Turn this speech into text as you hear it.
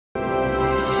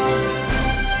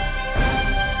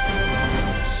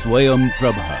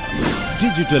SwayamPrabha.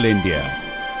 Digital India.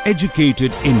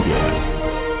 Educated India.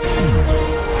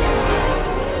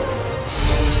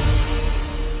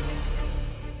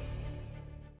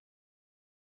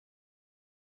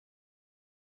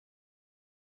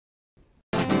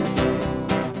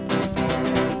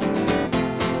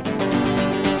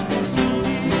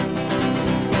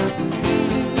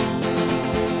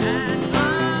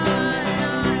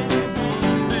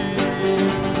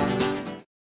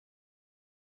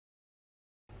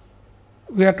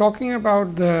 We are talking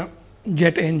about the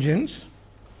jet engines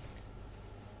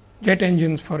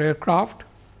for aircraft.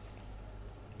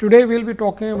 Today, we will be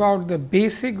talking about the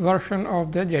basic version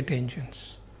of the jet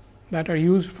engines that are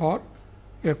used for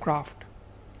aircraft.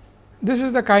 This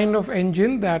is the kind of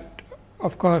engine that,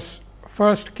 of course,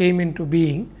 first came into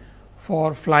being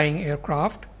for flying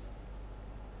aircraft,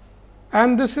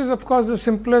 and this is, of course, the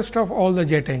simplest of all the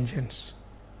jet engines.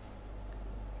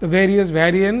 The various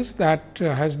variants that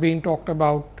has been talked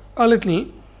about a little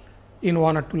in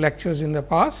one or two lectures in the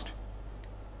past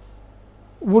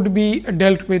would be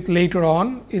dealt with later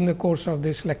on in the course of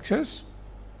these lectures,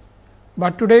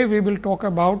 but today we will talk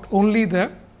about only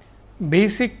the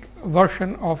basic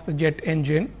version of the jet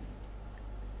engine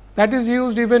that is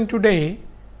used even today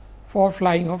for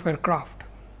flying of aircraft.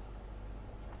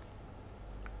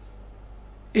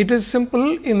 It is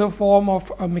simple in the form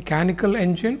of a mechanical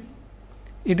engine.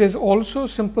 It is also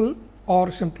simple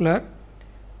or simpler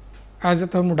as a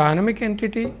thermodynamic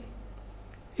entity.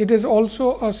 It is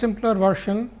also a simpler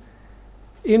version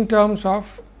in terms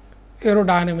of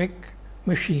aerodynamic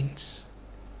machines.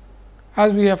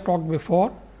 As we have talked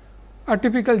before, a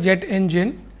typical jet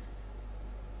engine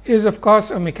is of course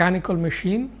a mechanical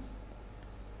machine.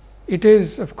 It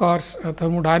is of course a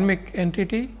thermodynamic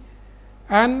entity,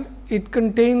 and it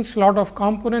contains lot of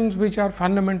components which are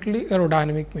fundamentally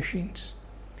aerodynamic machines.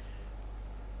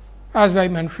 As I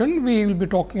mentioned, we will be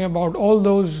talking about all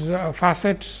those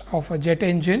facets of a jet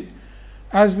engine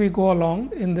as we go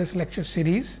along in this lecture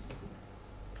series.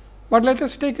 But let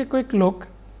us take a quick look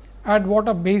at what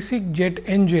a basic jet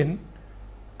engine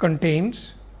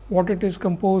contains, what it is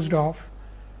composed of,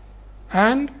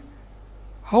 and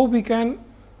how we can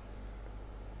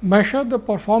measure the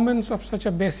performance of such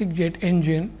a basic jet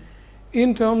engine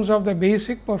in terms of the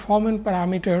basic performance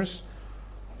parameters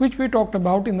which we talked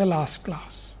about in the last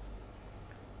class.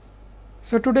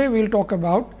 So, today we will talk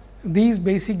about these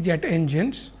basic jet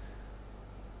engines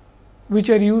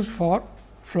which are used for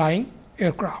flying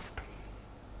aircraft.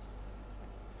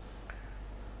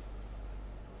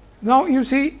 Now, you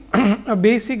see a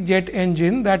basic jet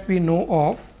engine that we know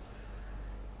of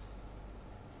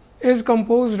is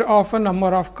composed of a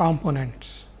number of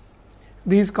components.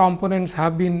 These components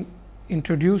have been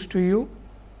introduced to you.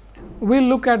 We will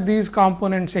look at these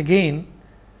components again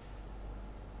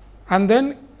and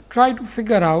then try to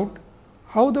figure out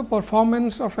how the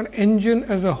performance of an engine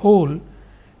as a whole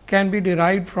can be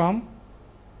derived from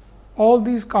all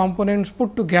these components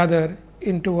put together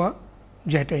into a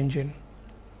jet engine.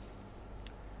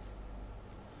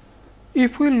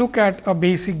 If we look at a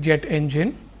basic jet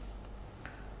engine,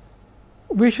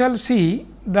 we shall see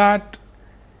that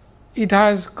it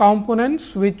has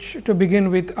components which to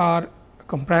begin with are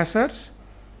compressors.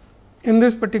 In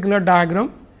this particular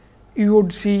diagram, you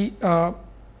would see a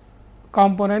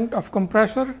component of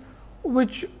compressor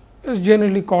which is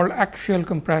generally called axial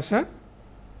compressor.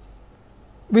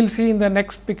 We will see in the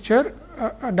next picture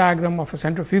a diagram of a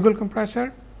centrifugal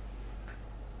compressor.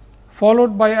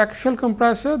 Followed by axial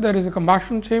compressor, there is a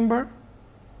combustion chamber,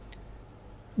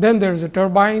 then there is a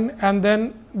turbine, and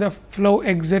then the flow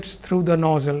exits through the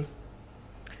nozzle.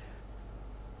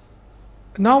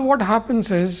 Now, what happens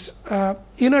is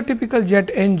in a typical jet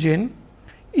engine,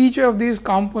 each of these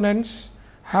components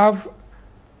have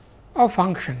a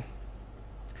function.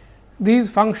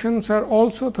 These functions are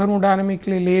also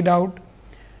thermodynamically laid out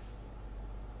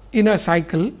in a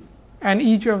cycle, and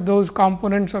each of those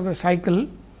components of the cycle,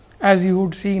 as you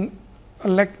would see in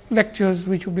lectures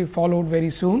which will be followed very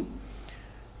soon,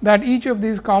 that each of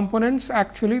these components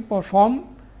actually perform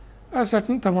a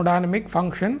certain thermodynamic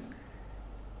function.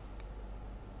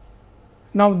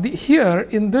 Now, here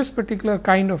in this particular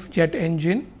kind of jet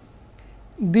engine,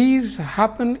 these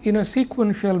happen in a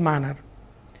sequential manner.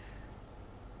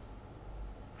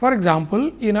 For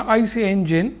example, in an IC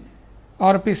engine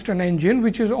or a piston engine,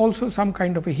 which is also some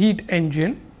kind of a heat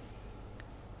engine,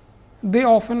 they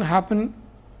often happen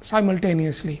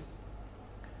simultaneously.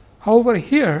 However,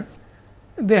 here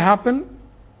they happen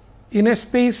in a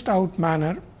spaced out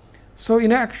manner. So,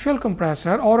 in an axial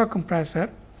compressor or a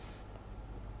compressor,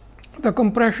 the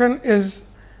compression is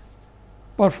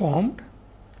performed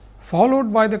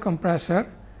followed by the compressor,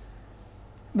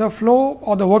 the flow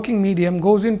or the working medium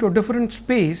goes into a different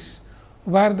space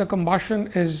where the combustion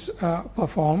is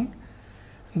performed.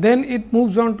 Then it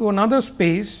moves on to another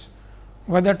space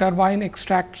where the turbine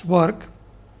extracts work,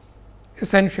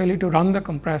 essentially to run the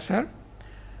compressor.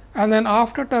 And then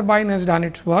after turbine has done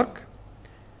its work,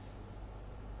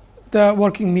 the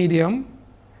working medium,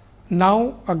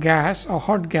 now a gas, a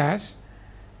hot gas,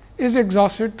 is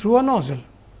exhausted through a nozzle.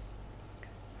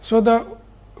 So, the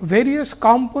various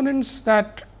components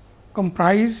that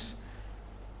comprise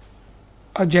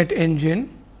a jet engine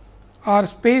are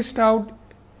spaced out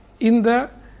in the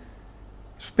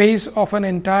space of an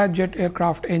entire jet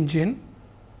aircraft engine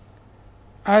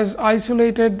as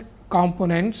isolated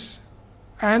components,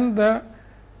 and the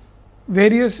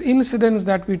various incidents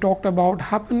that we talked about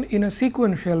happen in a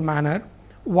sequential manner,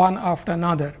 one after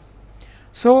another.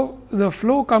 So, the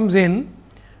flow comes in,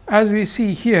 as we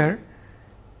see here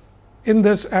in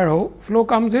this arrow, flow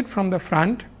comes in from the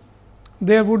front.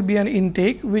 There would be an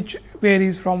intake which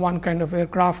varies from one kind of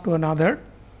aircraft to another.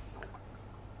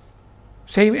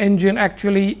 Same engine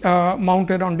actually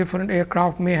mounted on different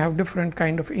aircraft may have different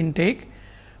kind of intake,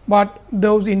 but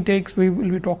those intakes we will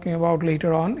be talking about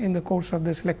later on in the course of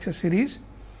this lecture series.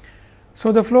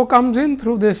 So, the flow comes in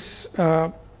through this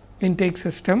intake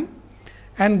system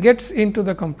and gets into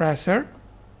the compressor,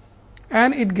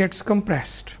 and it gets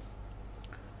compressed.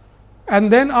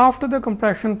 And then after the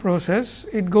compression process,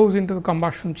 it goes into the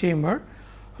combustion chamber.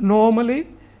 Normally,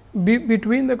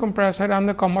 between the compressor and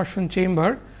the combustion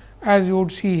chamber, as you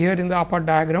would see here in the upper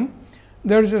diagram,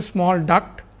 there is a small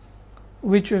duct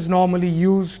which is normally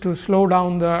used to slow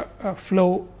down the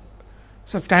flow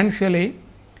substantially,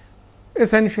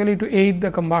 essentially to aid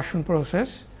the combustion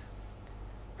process.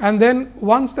 And then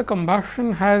once the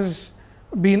combustion has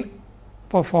been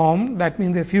performed, that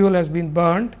means the fuel has been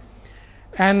burnt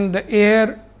and the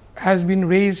air has been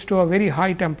raised to a very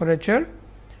high temperature,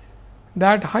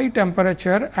 that high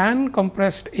temperature and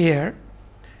compressed air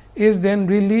is then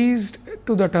released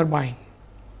to the turbine.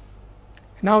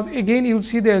 Now, again you will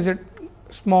see there is a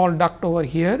small duct over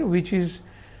here, which is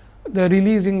the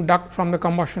releasing duct from the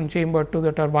combustion chamber to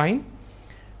the turbine.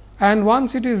 And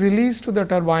once it is released to the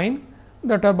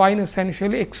turbine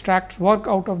essentially extracts work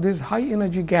out of this high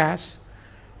energy gas,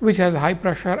 which has high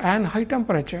pressure and high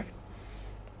temperature,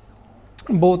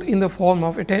 both in the form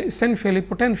of essentially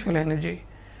potential energy.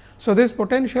 So, this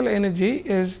potential energy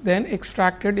is then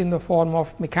extracted in the form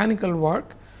of mechanical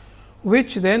work,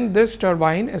 which then this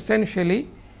turbine essentially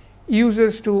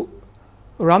uses to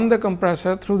run the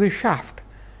compressor through the shaft.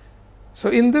 So,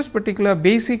 in this particular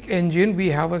basic engine, we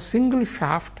have a single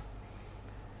shaft,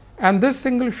 and this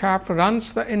single shaft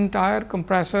runs the entire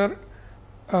compressor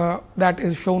that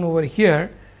is shown over here.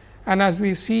 And as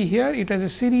we see here, it has a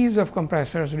series of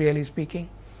compressors, really speaking.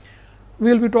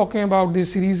 We will be talking about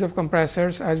this series of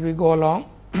compressors as we go along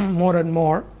more and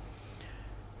more.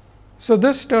 So,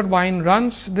 this turbine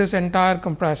runs this entire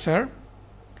compressor,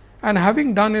 and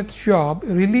having done its job,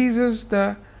 releases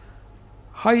the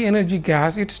high energy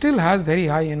gas. It still has very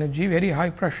high energy, very high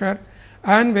pressure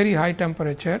and very high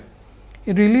temperature.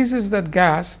 It releases that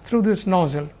gas through this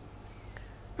nozzle,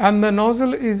 and the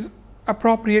nozzle is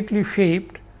appropriately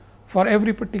shaped. For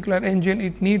every particular engine,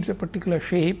 it needs a particular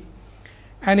shape,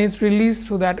 and it is released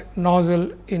through that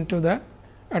nozzle into the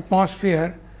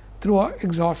atmosphere through an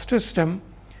exhaust system,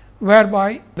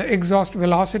 whereby the exhaust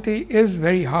velocity is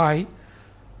very high,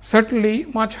 certainly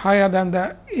much higher than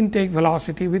the intake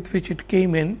velocity with which it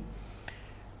came in.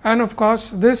 And of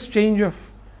course, this change of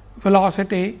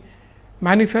velocity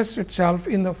manifests itself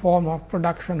in the form of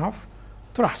production of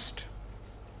thrust.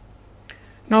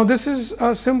 Now, this is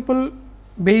a simple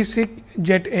basic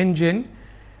jet engine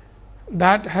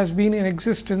that has been in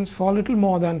existence for a little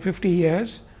more than 50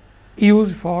 years,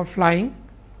 used for flying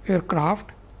aircraft.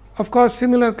 Of course,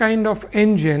 similar kind of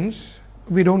engines,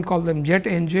 we do not call them jet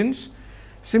engines,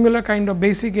 similar kind of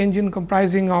basic engine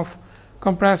comprising of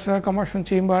compressor, combustion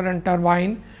chamber and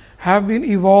turbine have been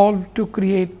evolved to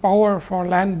create power for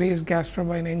land based gas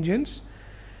turbine engines.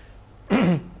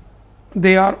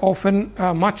 They are often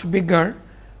much bigger,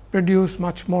 produce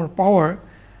much more power,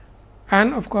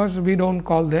 and of course, we do not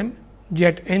call them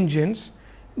jet engines.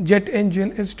 Jet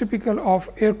engine is typical of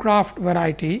aircraft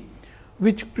variety,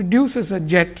 which produces a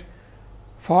jet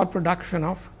for production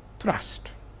of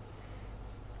thrust.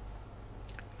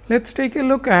 Let us take a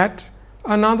look at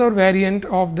another variant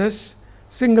of this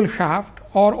single shaft,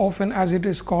 or often as it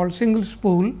is called single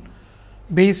spool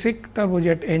basic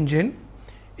turbojet engine,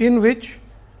 in which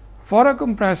for a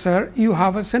compressor you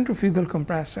have a centrifugal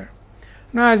compressor.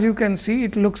 Now, as you can see,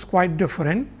 it looks quite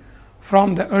different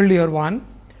from the earlier one.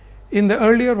 In the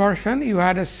earlier version, you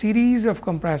had a series of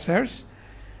compressors.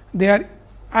 They are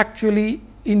actually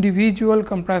individual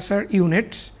compressor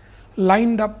units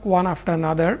lined up one after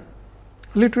another,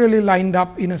 literally lined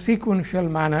up in a sequential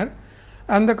manner,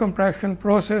 and the compression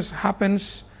process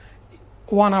happens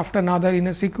one after another in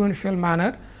a sequential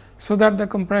manner, so that the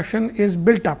compression is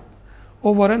built up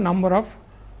over a number of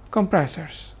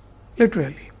compressors,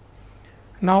 literally.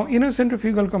 Now, in a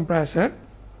centrifugal compressor,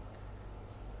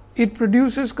 it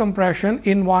produces compression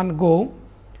in one go.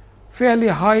 Fairly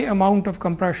high amount of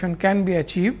compression can be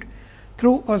achieved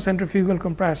through a centrifugal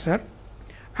compressor,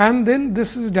 and then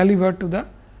this is delivered to the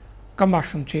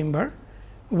combustion chamber,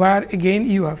 where again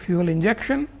you have fuel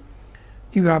injection,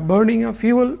 you have burning of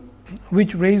fuel,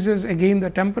 which raises again the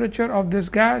temperature of this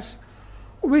gas,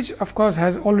 which of course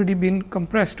has already been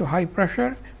compressed to high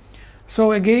pressure.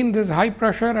 So, again this high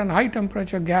pressure and high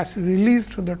temperature gas is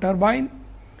released to the turbine,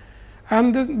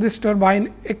 and this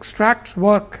turbine extracts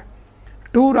work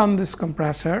to run this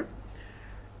compressor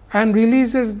and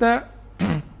releases the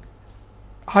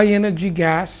high energy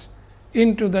gas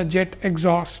into the jet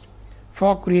exhaust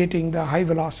for creating the high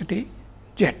velocity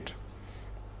jet.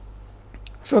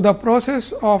 So, the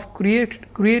process of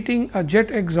creating a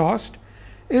jet exhaust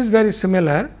is very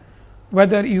similar,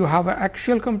 whether you have an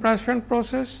axial compression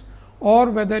process or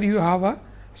whether you have a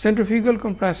centrifugal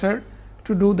compressor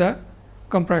to do the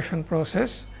compression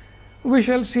process. We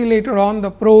shall see later on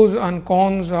the pros and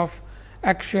cons of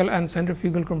axial and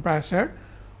centrifugal compressor,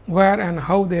 where and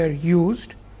how they are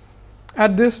used.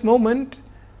 At this moment,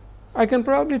 I can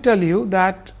probably tell you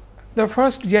that the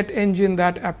first jet engine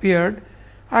that appeared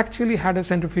actually had a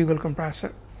centrifugal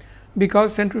compressor,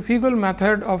 because centrifugal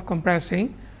method of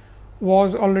compressing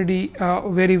was already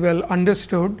very well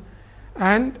understood,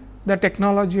 and the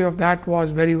technology of that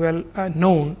was very well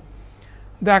known.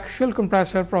 The axial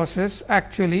compressor process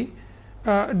actually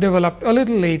developed a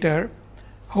little later.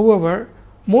 However,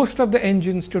 most of the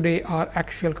engines today are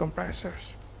axial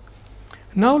compressors.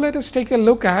 Now, let us take a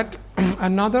look at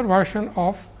another version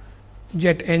of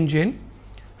jet engine,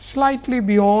 slightly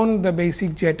beyond the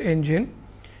basic jet engine,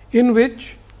 in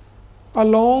which a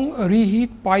long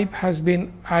reheat pipe has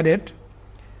been added,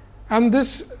 and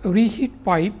this reheat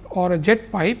pipe or a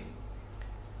jet pipe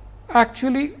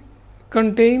actually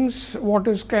contains what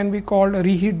can be called a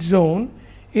reheat zone,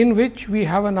 in which we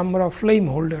have a number of flame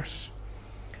holders.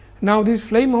 Now, these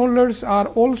flame holders are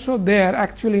also there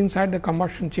actually inside the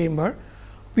combustion chamber.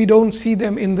 We do not see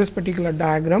them in this particular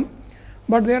diagram,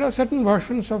 but there are certain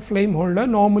versions of flame holder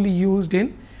normally used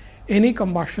in any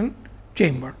combustion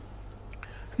chamber.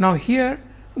 Now, here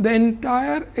the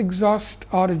entire exhaust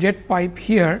or jet pipe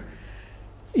here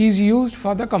is used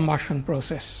for the combustion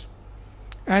process,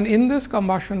 and in this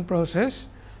combustion process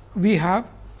we have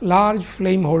large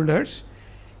flame holders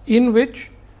in which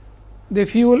the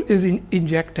fuel is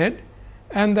injected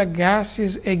and the gas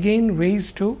is again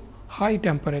raised to high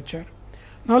temperature.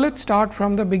 Now, let us start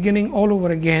from the beginning all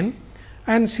over again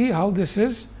and see how this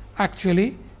is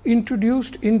actually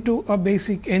introduced into a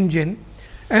basic engine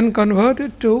and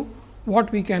converted to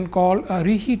what we can call a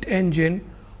reheat engine,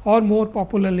 or more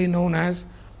popularly known as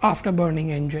afterburning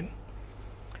engine.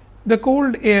 The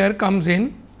cold air comes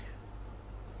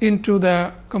into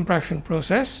the compression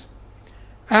process,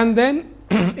 and then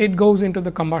it goes into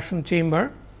the combustion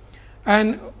chamber,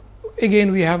 and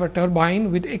again we have a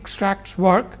turbine which extracts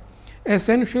work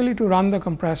essentially to run the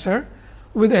compressor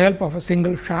with the help of a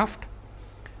single shaft,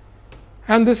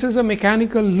 and this is a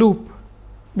mechanical loop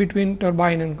between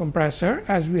turbine and compressor,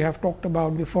 as we have talked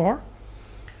about before.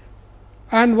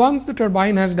 And once the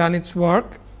turbine has done its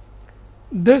work,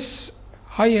 this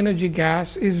high energy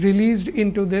gas is released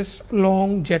into this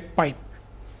long jet pipe.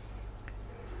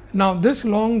 Now, this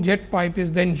long jet pipe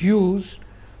is then used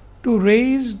to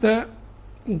raise the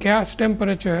gas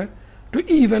temperature to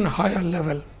even higher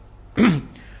level.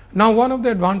 Now, one of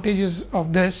the advantages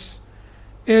of this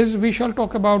is, we shall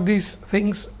talk about these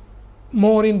things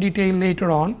more in detail later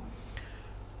on.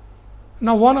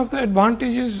 Now, one of the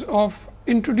advantages of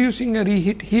introducing a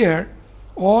reheat here,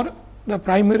 or the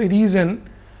primary reason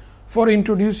for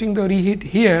introducing the reheat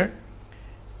here,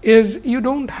 is you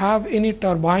do not have any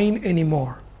turbine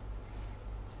anymore.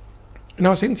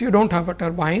 Now, since you do not have a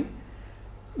turbine,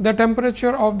 the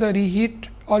temperature of the reheat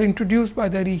or introduced by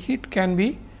the reheat can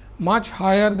be much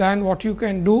higher than what you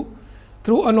can do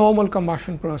through a normal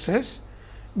combustion process,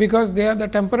 because there the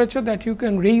temperature that you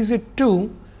can raise it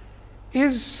to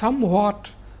is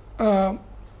somewhat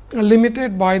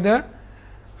limited by the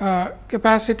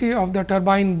capacity of the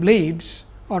turbine blades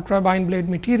or turbine blade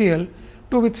material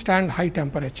to withstand high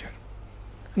temperature.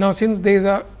 Now, since these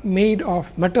are made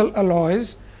of metal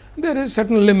alloys, there is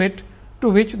certain limit to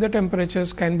which the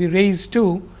temperatures can be raised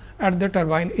to at the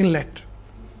turbine inlet.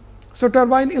 So,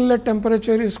 turbine inlet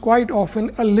temperature is quite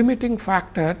often a limiting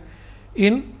factor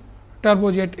in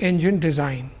turbojet engine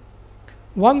design.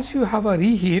 Once you have a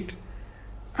reheat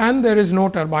and there is no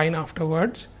turbine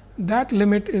afterwards, that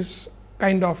limit is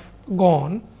kind of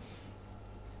gone,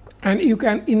 and you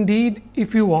can indeed,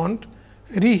 if you want,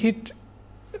 reheat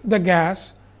the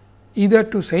gas either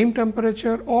to same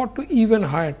temperature or to even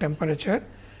higher temperature,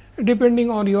 depending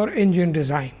on your engine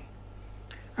design.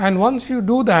 And once you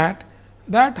do that,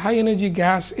 that high energy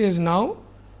gas is now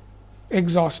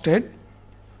exhausted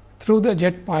through the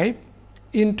jet pipe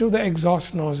into the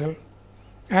exhaust nozzle,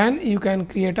 and you can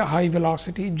create a high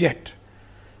velocity jet.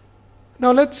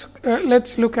 Now,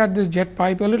 let's look at this jet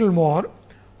pipe a little more.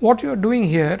 What you are doing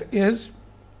here is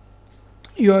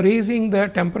you are raising the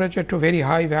temperature to very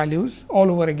high values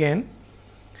all over again.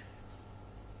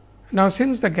 Now,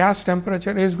 since the gas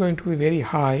temperature is going to be very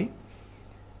high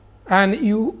and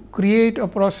you create a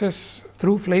process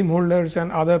through flame holders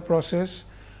and other process,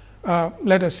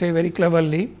 let us say very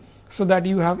cleverly, so that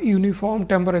you have uniform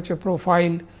temperature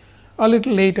profile a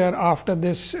little later after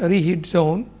this reheat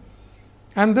zone,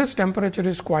 and this temperature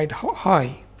is quite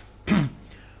high.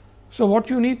 So, what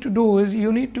you need to do is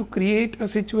you need to create a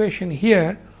situation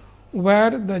here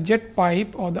where the jet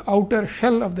pipe or the outer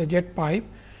shell of the jet pipe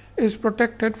is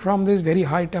protected from this very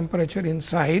high temperature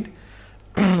inside.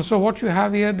 So, what you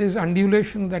have here, this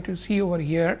undulation that you see over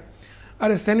here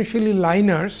are essentially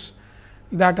liners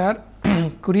that are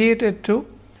created to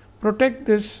protect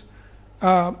this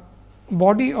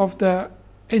body of the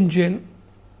engine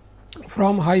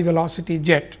from high velocity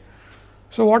jet.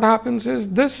 So, what happens is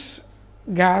this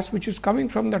gas which is coming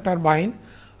from the turbine,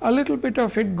 a little bit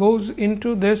of it goes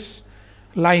into this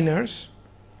liners.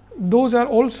 Those are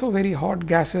also very hot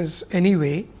gases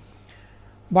anyway,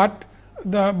 but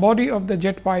the body of the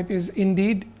jet pipe is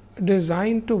indeed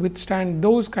designed to withstand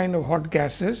those kind of hot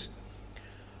gases,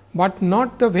 but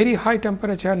not the very high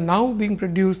temperature now being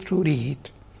produced through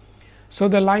reheat. So,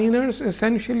 the liners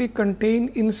essentially contain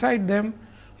inside them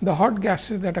the hot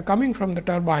gases that are coming from the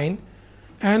turbine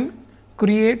and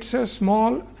creates a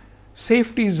small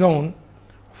safety zone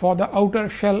for the outer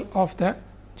shell of the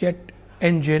jet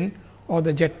engine or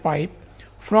the jet pipe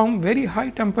from very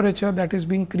high temperature that is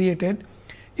being created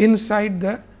inside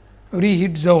the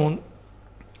reheat zone,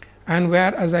 and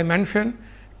where, as I mentioned,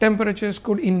 temperatures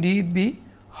could indeed be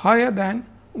higher than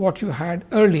what you had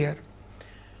earlier,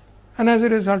 and as a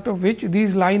result of which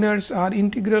these liners are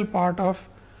integral part of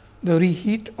the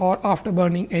reheat or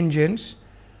afterburning engines,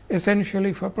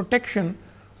 essentially for protection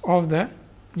of the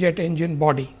jet engine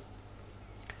body.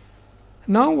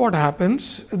 Now, what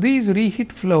happens? These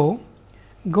reheat flow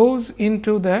goes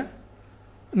into the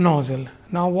nozzle.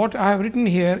 Now, what I have written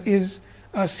here is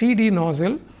a CD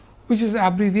nozzle, which is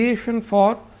abbreviation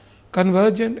for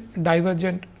convergent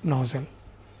divergent nozzle.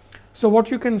 So,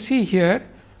 what you can see here,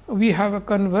 we have a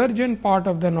convergent part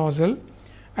of the nozzle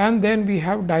and then we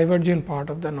have divergent part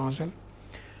of the nozzle.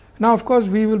 Now, of course,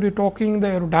 we will be talking the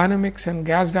aerodynamics and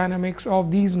gas dynamics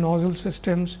of these nozzle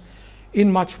systems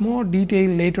in much more detail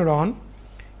later on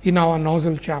in our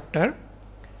nozzle chapter,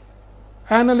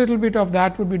 and a little bit of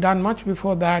that would be done much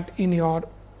before that in your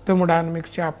thermodynamics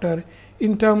chapter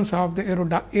in terms of the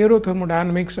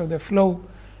aerothermodynamics of the flow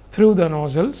through the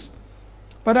nozzles.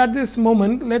 But at this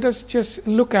moment, let us just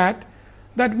look at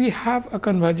that we have a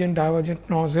convergent divergent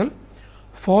nozzle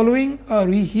following a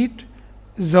reheat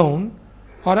zone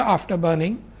or a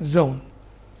afterburning zone.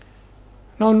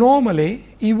 Now,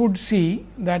 normally you would see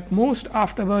that most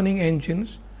afterburning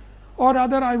engines, or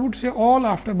rather I would say all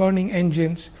afterburning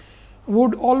engines,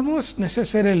 would almost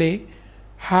necessarily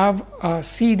have a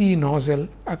CD nozzle,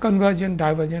 a convergent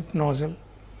divergent nozzle.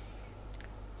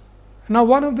 Now,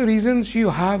 one of the reasons you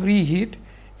have reheat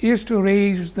is to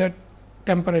raise the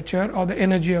temperature or the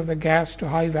energy of the gas to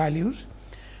high values.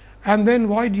 And then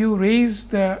why do you raise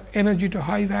the energy to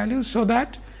high values? So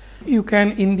that you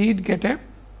can indeed get a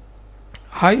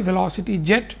high velocity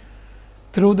jet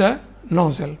through the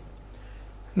nozzle.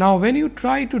 Now, when you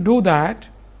try to do that,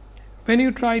 when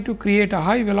you try to create a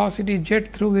high velocity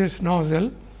jet through this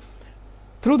nozzle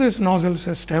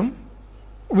system,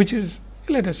 which is,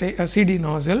 let us say, a CD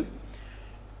nozzle,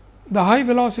 the high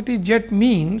velocity jet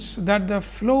means that the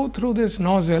flow through this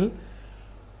nozzle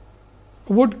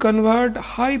would convert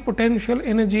high potential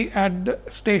energy at the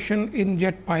station in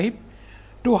jet pipe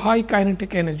to high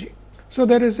kinetic energy. So,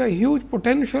 there is a huge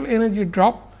potential energy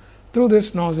drop through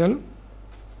this nozzle.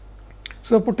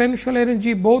 So, potential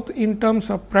energy both in terms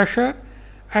of pressure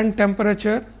and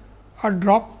temperature are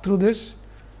dropped through this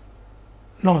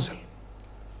nozzle.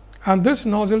 and this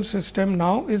nozzle system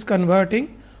now is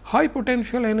converting high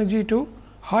potential energy to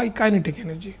high kinetic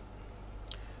energy.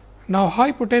 Now,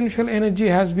 high potential energy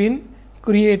has been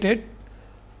created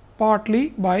partly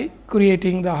by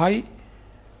creating the high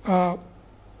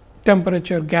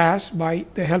temperature gas by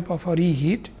the help of a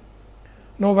reheat.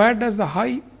 Now, where does the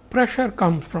high pressure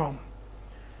come from?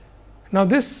 Now,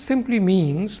 this simply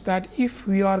means that if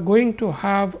we are going to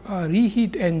have a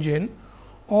reheat engine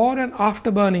or an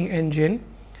afterburning engine,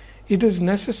 it is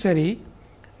necessary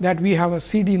that we have a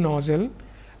CD nozzle,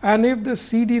 and if the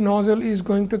CD nozzle is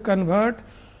going to convert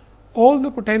all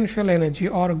the potential energy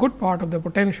or a good part of the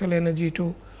potential energy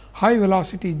to high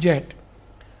velocity jet,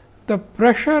 the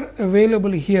pressure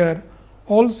available here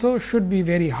also should be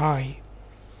very high.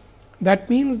 That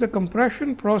means, the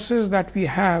compression process that we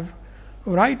have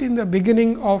right in the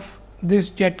beginning of this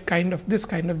kind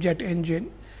of jet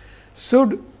engine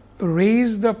should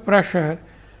raise the pressure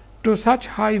to such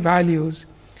high values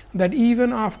that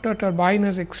even after turbine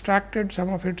has extracted some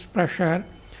of its pressure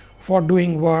for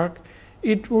doing work,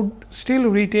 it would still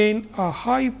retain a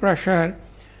high pressure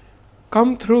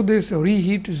come through this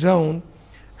reheat zone,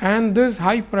 and this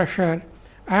high pressure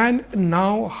and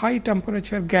now high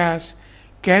temperature gas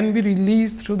can be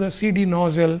released through the CD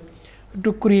nozzle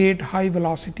to create high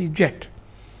velocity jet.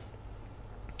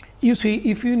 You see,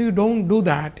 if you don't do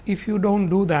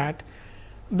that,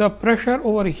 the pressure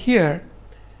over here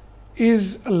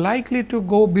is likely to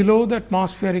go below the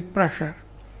atmospheric pressure,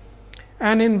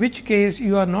 and in which case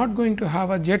you are not going to have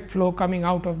a jet flow coming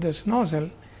out of this nozzle.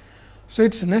 So,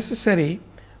 it is necessary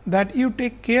that you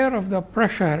take care of the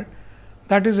pressure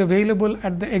that is available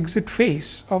at the exit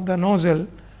face of the nozzle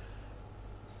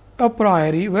a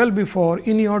priori, well before,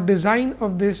 in your design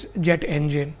of this jet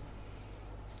engine,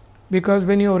 because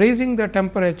when you are raising the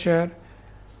temperature,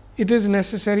 it is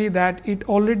necessary that it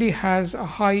already has a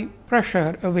high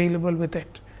pressure available with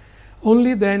it.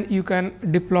 Only then you can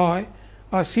deploy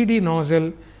a CD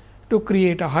nozzle to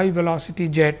create a high velocity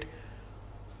jet.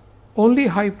 Only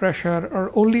high pressure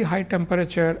or only high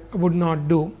temperature would not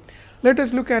do. Let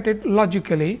us look at it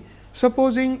logically.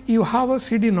 Supposing you have a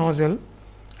CD nozzle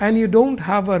and you do not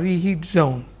have a reheat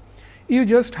zone, you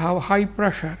just have high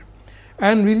pressure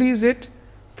and release it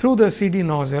through the CD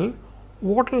nozzle.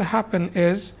 What will happen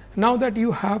is, now that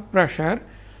you have pressure,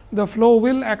 the flow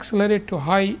will accelerate to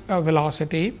high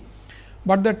velocity,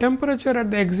 but the temperature at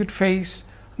the exit phase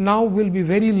now will be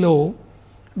very low,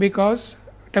 because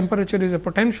temperature is a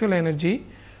potential energy,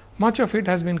 much of it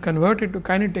has been converted to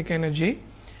kinetic energy,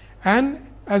 and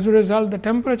as a result the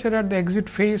temperature at the exit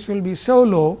phase will be so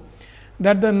low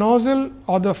that the nozzle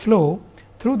or the flow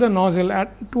through the nozzle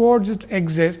towards its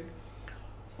exit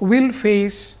will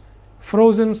face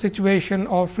frozen situation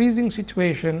or freezing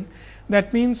situation.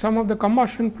 That means, some of the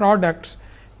combustion products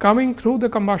coming through the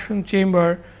combustion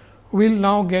chamber will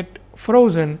now get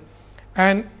frozen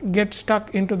and get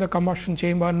stuck into the combustion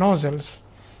chamber nozzles.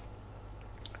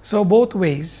 So, both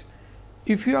ways,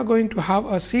 if you are going to have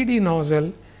a CD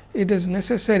nozzle, it is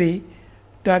necessary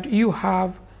that you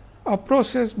have a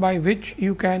process by which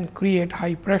you can create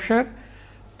high pressure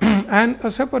and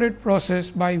a separate process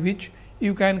by which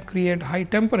you can create high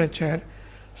temperature,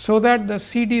 so that the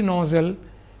CD nozzle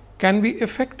can be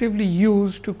effectively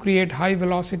used to create high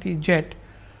velocity jet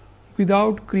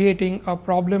without creating a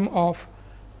problem of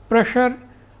pressure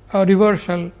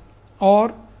reversal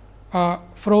or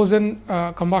frozen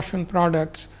combustion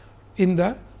products in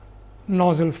the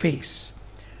nozzle face.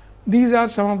 These are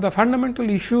some of the fundamental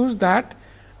issues that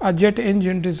a jet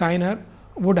engine designer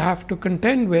would have to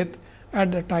contend with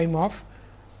at the time of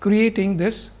creating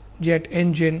this jet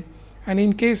engine. And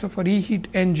in case of a reheat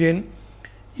engine,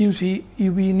 you see,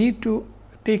 we need to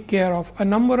take care of a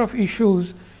number of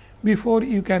issues before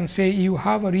you can say you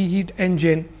have a reheat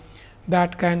engine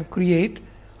that can create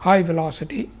high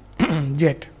velocity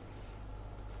jet.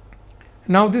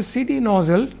 Now, this CD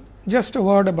nozzle, just a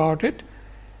word about it,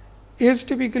 is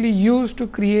typically used to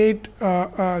create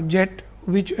a jet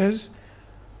which is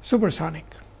supersonic.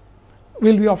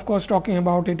 We will be of course talking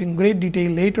about it in great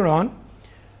detail later on.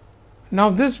 Now,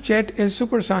 this jet is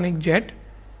supersonic jet,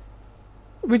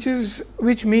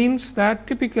 which means that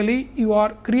typically you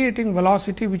are creating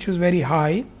velocity which is very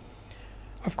high.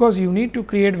 Of course, you need to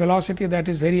create velocity that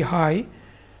is very high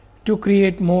to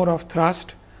create more of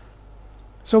thrust.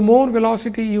 So, more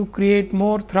velocity you create,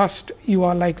 more thrust you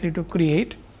are likely to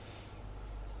create.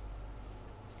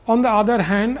 On the other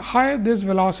hand, higher this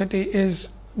velocity is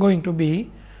going to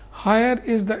be, higher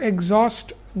is the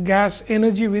exhaust gas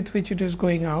energy with which it is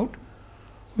going out,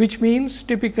 which means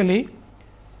typically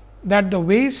that the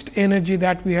waste energy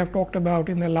that we have talked about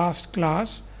in the last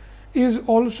class is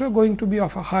also going to be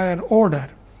of a higher order.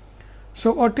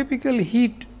 So, a typical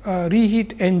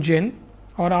reheat engine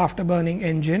or afterburning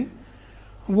engine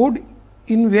would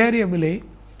invariably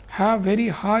have very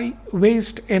high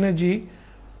waste energy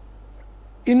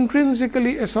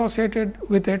intrinsically associated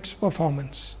with its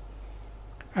performance,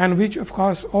 and which of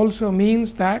course also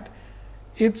means that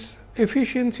its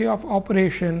efficiency of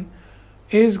operation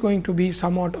is going to be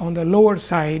somewhat on the lower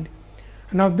side.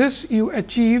 Now, this you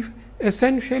achieve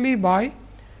essentially by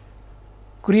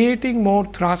creating more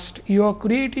thrust. You are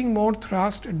creating more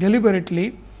thrust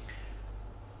deliberately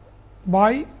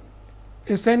by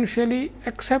essentially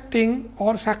accepting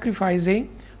or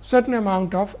sacrificing certain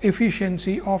amount of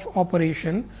efficiency of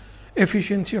operation.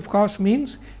 Efficiency of course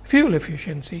means fuel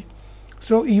efficiency.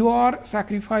 So, you are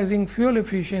sacrificing fuel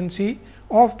efficiency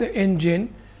of the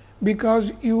engine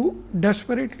because you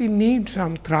desperately need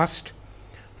some thrust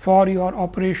for your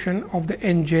operation of the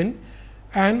engine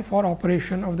and for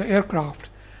operation of the aircraft.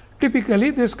 Typically,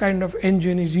 this kind of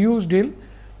engine is used in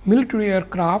military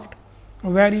aircraft,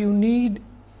 where you need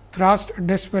thrust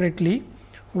desperately,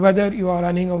 whether you are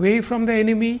running away from the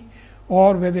enemy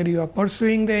or whether you are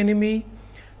pursuing the enemy.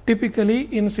 Typically,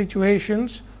 in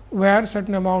situations where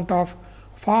certain amount of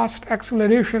fast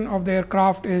acceleration of the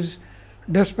aircraft is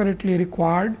desperately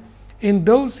required, in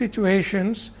those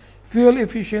situations fuel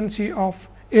efficiency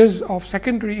is of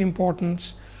secondary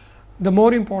importance. The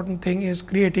more important thing is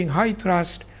creating high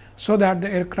thrust, so that the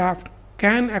aircraft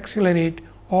can accelerate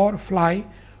or fly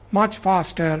much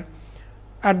faster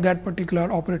at that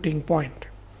particular operating point.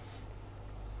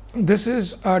 This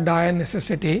is a dire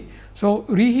necessity. So,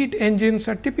 reheat engines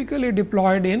are typically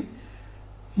deployed in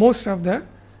most of the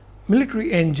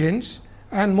military engines,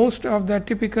 and most of the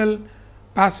typical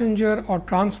passenger or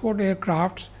transport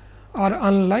aircrafts are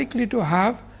unlikely to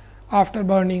have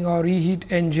afterburning or reheat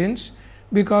engines,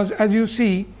 because as you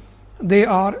see they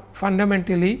are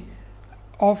fundamentally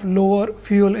of lower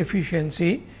fuel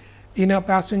efficiency. In a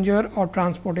passenger or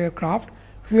transport aircraft,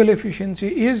 fuel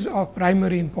efficiency is of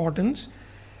primary importance,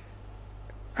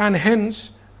 and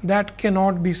hence that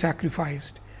cannot be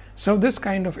sacrificed. So, this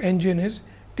kind of engine is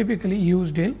typically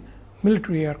used in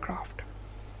military aircraft.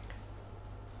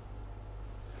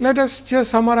 Let us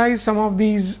just summarize some of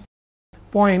these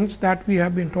points that we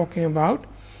have been talking about.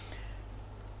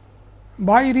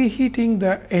 By reheating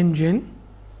the engine,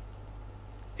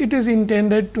 it is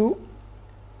intended to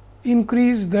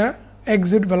increase the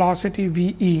exit velocity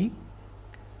V e,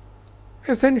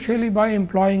 essentially by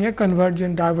employing a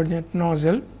convergent divergent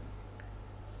nozzle,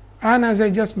 and as I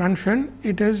just mentioned,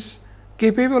 it is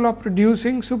capable of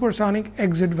producing supersonic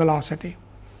exit velocity.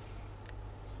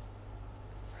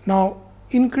 Now,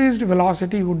 increased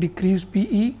velocity would decrease P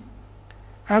e,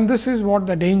 and this is what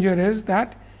the danger is,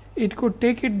 that it could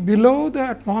take it below the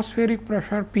atmospheric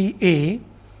pressure P a,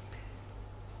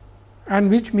 and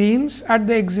which means at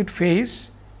the exit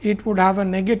phase it would have a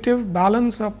negative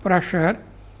balance of pressure.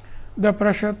 The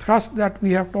pressure thrust that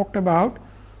we have talked about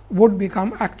would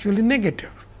become actually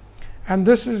negative, and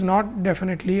this is not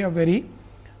definitely a very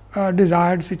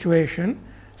desired situation.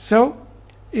 So,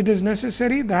 it is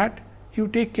necessary that you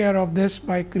take care of this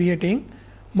by creating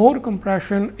more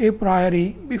compression a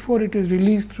priori before it is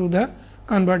released through the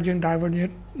convergent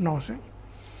divergent nozzle,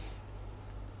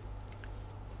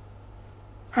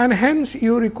 and hence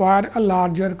you require a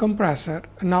larger compressor.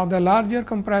 Now, the larger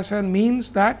compressor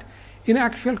means that in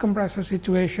actual compressor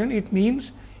situation, it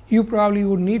means you probably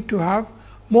would need to have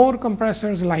more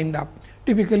compressors lined up.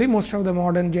 Typically, most of the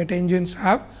modern jet engines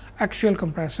have axial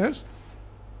compressors.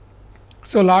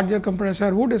 So, larger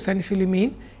compressor would essentially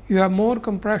mean you have more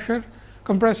compressor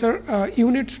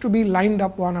units to be lined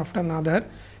up one after another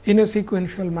in a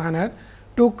sequential manner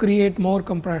to create more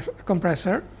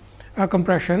compression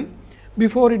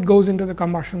before it goes into the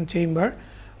combustion chamber.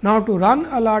 Now, to run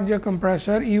a larger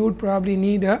compressor, you would probably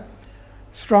need a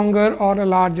stronger or a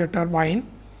larger turbine,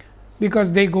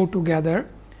 because they go together,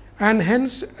 and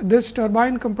hence this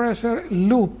turbine compressor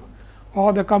loop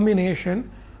or the combination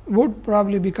would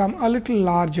probably become a little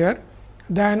larger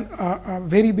than a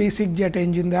very basic jet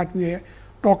engine that we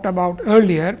talked about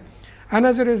earlier, and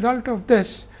as a result of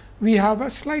this we have a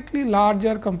slightly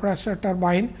larger compressor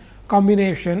turbine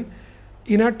combination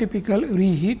in a typical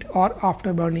reheat or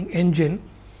afterburning engine.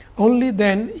 Only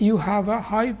then you have a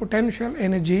high potential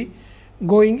energy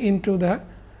going into the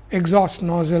exhaust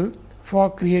nozzle for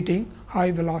creating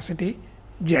high velocity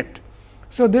jet.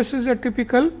 So, this is a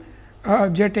typical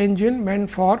jet engine meant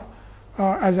for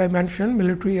as I mentioned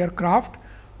military aircraft,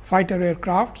 fighter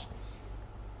aircrafts,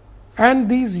 and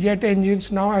these jet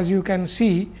engines now as you can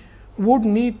see would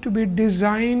need to be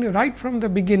designed right from the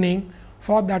beginning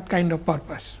for that kind of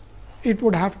purpose. it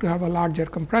would have to have a larger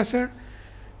compressor,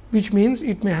 which means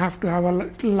it may have to have a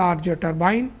little larger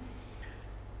turbine,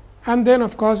 and then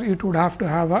of course, it would have to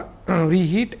have a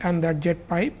reheat and that jet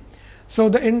pipe. So,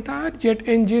 the entire jet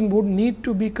engine would need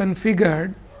to be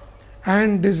configured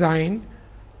and designed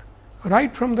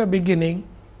right from the beginning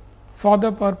for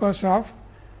the purpose of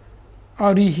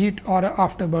a reheat or a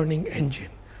afterburning engine.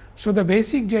 So, the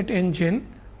basic jet engine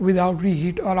without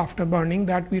reheat or afterburning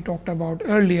that we talked about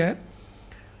earlier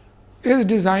is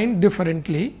designed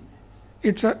differently.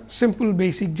 It is a simple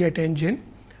basic jet engine.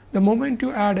 The moment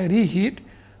you add a reheat,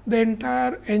 the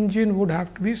entire engine would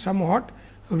have to be somewhat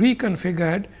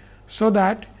reconfigured, so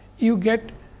that you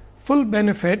get full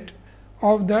benefit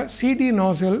of the CD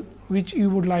nozzle which you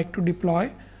would like to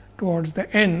deploy towards the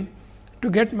end to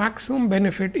get maximum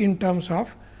benefit in terms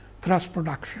of thrust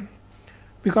production,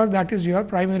 because that is your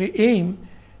primary aim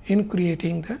in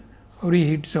creating the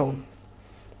reheat zone.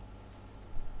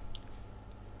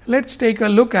 Let us take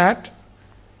a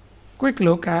quick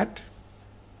look at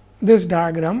this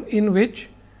diagram, in which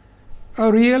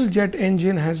a real jet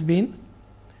engine has been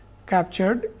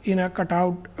captured in a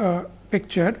cutout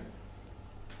picture.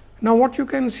 Now, what you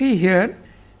can see here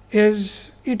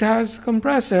is it has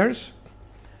compressors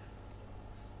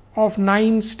of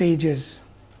 9 stages,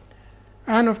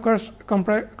 and of course,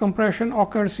 compression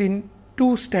occurs in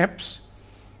 2 steps.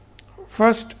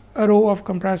 First, a row of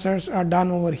compressors are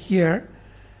done over here,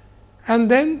 and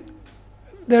then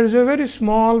there is a very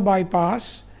small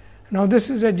bypass. Now, this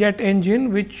is a jet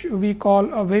engine which we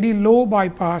call a very low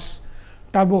bypass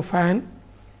turbofan,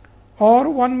 or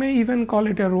one may even call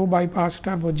it a low bypass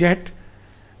turbojet.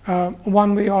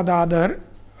 One way or the other,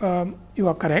 you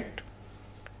are correct.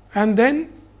 And then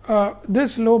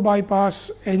this low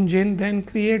bypass engine then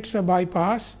creates a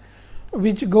bypass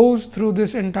which goes through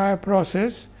this entire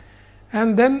process,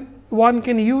 and then one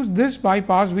can use this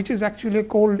bypass, which is actually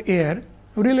cold air,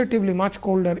 relatively much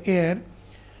colder air,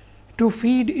 to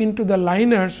feed into the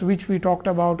liners which we talked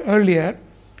about earlier,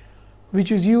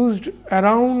 which is used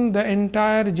around the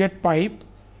entire jet pipe.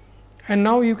 And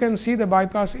now, you can see the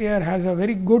bypass air has a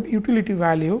very good utility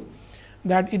value,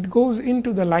 that it goes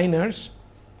into the liners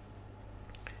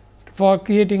for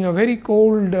creating a very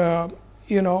cold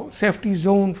safety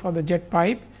zone for the jet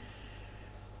pipe.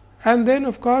 And then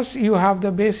of course, you have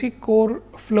the basic core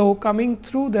flow coming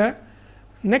through the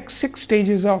next 6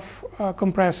 stages of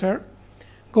compressor,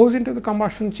 goes into the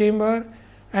combustion chamber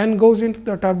and goes into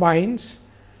the turbines.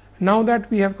 Now, that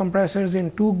we have compressors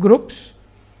in 2 groups,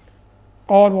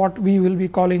 or what we will be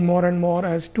calling more and more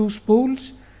as 2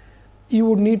 spools, you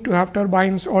would need to have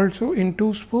turbines also in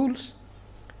 2 spools.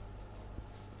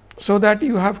 So, that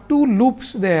you have 2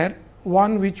 loops there,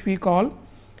 one which we call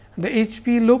the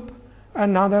HP loop,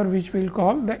 another which we will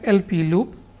call the LP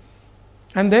loop.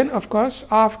 And then of course,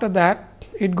 after that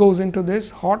it goes into this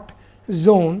hot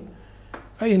zone,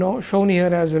 shown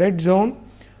here as red zone,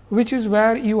 which is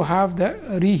where you have the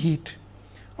reheat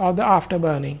or the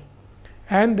afterburning,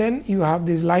 and then you have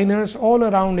these liners all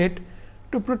around it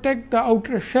to protect the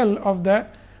outer shell of the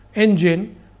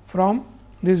engine from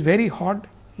these very hot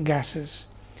gases.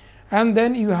 And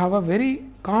then you have a very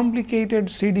complicated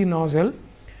CD nozzle.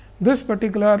 This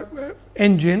particular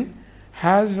engine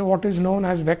has what is known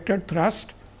as vectored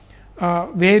thrust,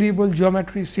 variable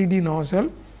geometry CD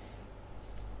nozzle.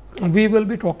 We will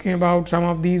be talking about some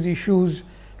of these issues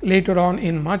later on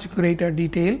in much greater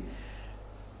detail,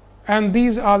 and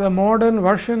these are the modern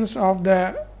versions of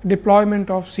the deployment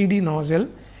of CD nozzle,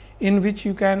 in which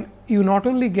you not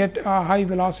only get a high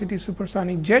velocity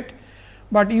supersonic jet,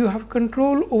 but you have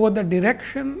control over the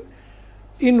direction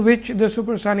in which the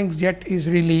supersonic jet is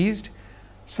released,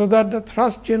 so that the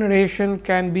thrust generation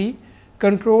can be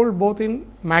controlled both in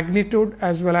magnitude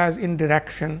as well as in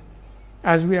direction.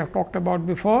 As we have talked about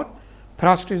before,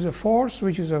 thrust is a force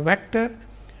which is a vector,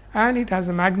 and it has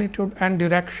a magnitude and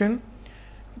direction,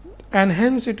 and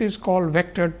hence it is called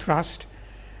vectored thrust.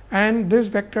 And this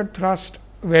vectored thrust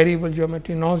variable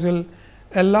geometry nozzle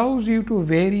allows you to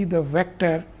vary the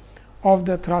vector of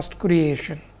the thrust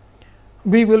creation.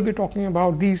 We will be talking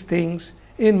about these things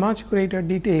in much greater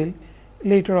detail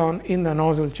later on in the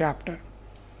nozzle chapter.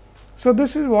 So,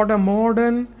 this is what a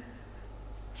modern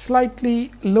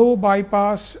slightly low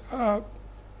bypass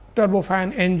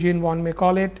turbofan engine, one may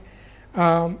call it,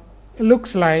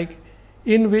 looks like,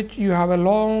 in which you have a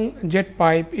long jet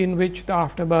pipe in which the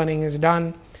afterburning is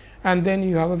done, and then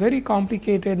you have a very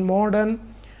complicated modern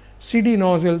CD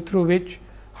nozzle through which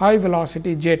high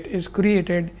velocity jet is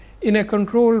created in a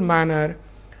controlled manner,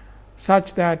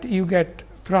 such that you get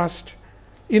thrust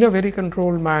in a very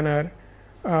controlled manner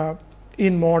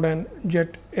in modern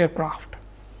jet aircraft.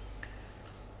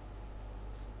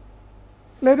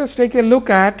 Let us take a look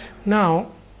at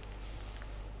now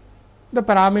the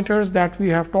parameters that we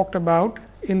have talked about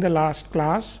in the last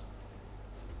class.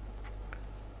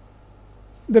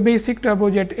 The basic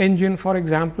turbojet engine, for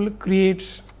example,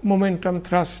 creates momentum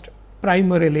thrust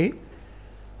primarily.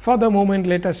 For the moment,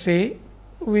 let us say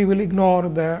we will ignore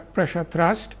the pressure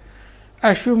thrust,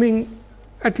 assuming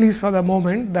at least for the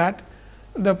moment that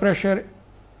the pressure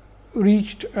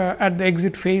reached at the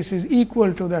exit phase is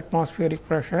equal to the atmospheric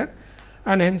pressure,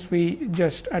 and hence we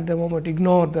just at the moment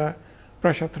ignore the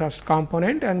pressure thrust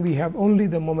component and we have only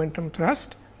the momentum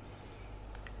thrust.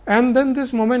 And then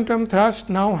this momentum thrust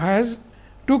now has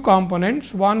two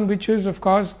components, one which is of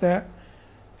course the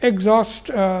exhaust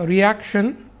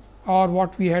reaction, or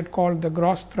what we had called the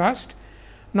gross thrust.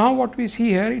 Now, what we see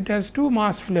here, it has two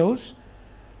mass flows,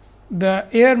 the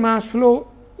air mass flow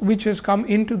which has come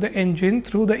into the engine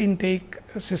through the intake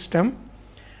system,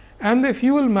 and the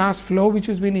fuel mass flow which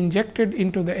has been injected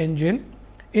into the engine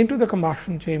into the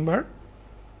combustion chamber,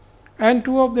 and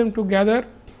two of them together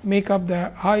make up the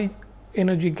high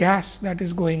energy gas that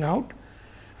is going out,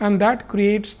 and that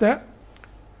creates the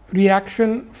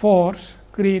reaction force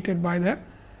created by the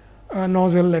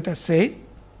nozzle, let us say.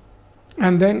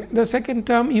 And then the second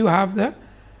term, you have the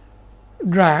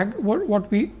drag,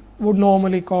 what we would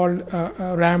normally call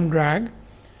ram drag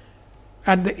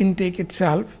at the intake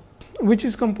itself, which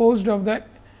is composed of the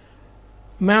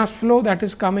mass flow that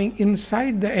is coming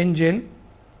inside the engine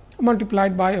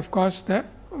multiplied by of course, the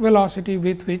velocity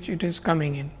with which it is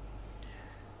coming in.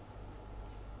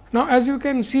 Now, as you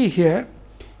can see here,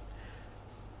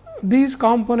 these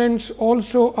components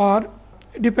also are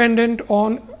dependent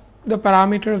on the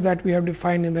parameters that we have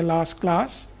defined in the last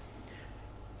class.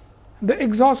 The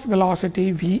exhaust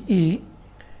velocity V e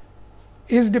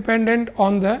is dependent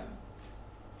on the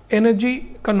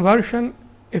energy conversion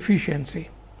efficiency.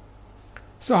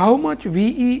 So, how much V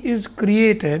e is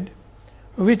created,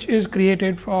 which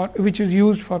is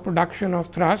used for production of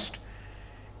thrust,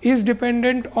 is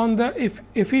dependent on the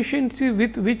efficiency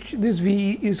with which this V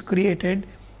e is created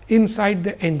inside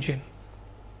the engine.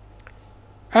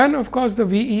 And of course, the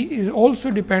V e is also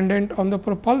dependent on the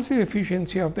propulsive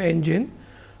efficiency of the engine.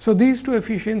 So, these two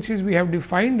efficiencies we have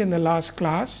defined in the last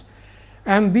class,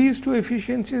 and these two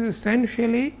efficiencies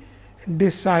essentially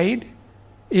decide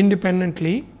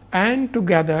independently and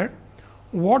together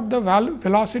what the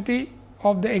velocity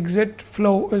of the exit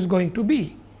flow is going to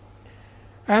be.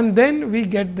 And then we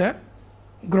get the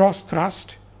gross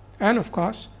thrust and of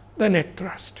course, the net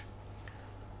thrust.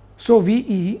 So, V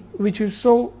e, which is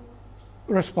so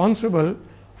responsible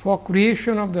for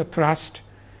creation of the thrust,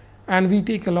 and we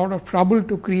take a lot of trouble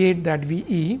to create that V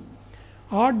e,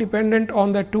 are dependent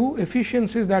on the two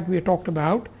efficiencies that we talked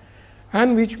about,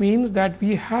 and which means that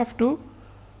we have to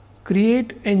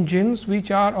create engines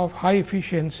which are of high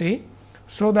efficiency,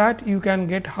 so that you can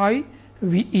get high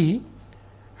V e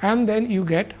and then you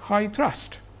get high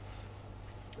thrust.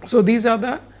 So, these are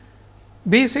the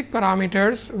basic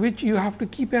parameters which you have to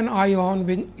keep an eye on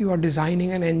when you are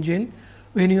designing an engine,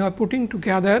 when you are putting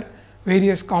together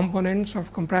various components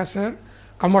of compressor,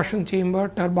 combustion chamber,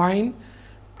 turbine,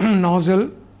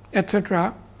 nozzle,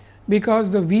 etc.,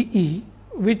 because the V e,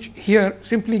 which here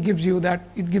simply gives you that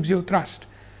it gives you thrust.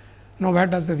 Now, where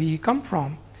does the V e come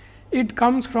from? It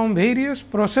comes from various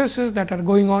processes that are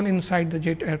going on inside the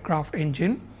jet aircraft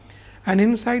engine, and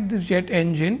inside this jet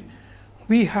engine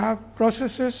we have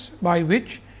processes by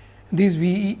which this V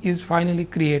e is finally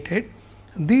created.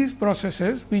 These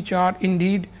processes, which are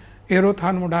indeed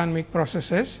aerothermodynamic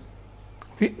processes,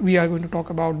 we are going to talk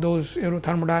about those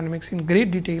aerothermodynamics in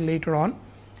great detail later on,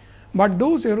 but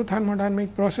those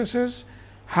aerothermodynamic processes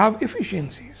have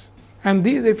efficiencies, and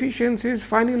these efficiencies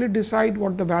finally decide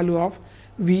what the value of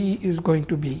V e is going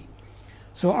to be.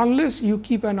 So, unless you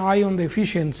keep an eye on the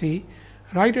efficiency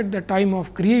right at the time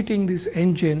of creating these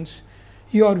engines,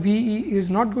 your V e is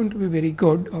not going to be very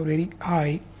good or very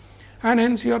high, and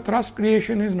hence your thrust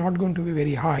creation is not going to be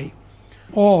very high,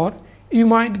 or you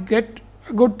might get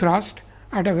good thrust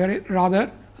at a very rather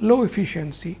low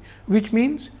efficiency, which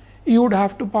means you would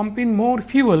have to pump in more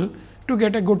fuel to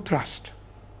get a good thrust,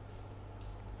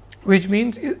 which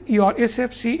means your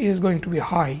SFC is going to be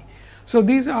high. So,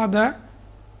 these are the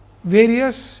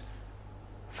various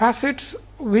facets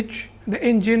which the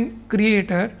engine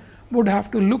creator would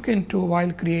have to look into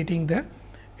while creating the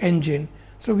engine.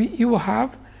 So, you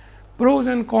have pros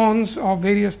and cons of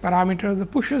various parameters, the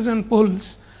pushes and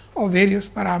pulls of various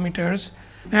parameters,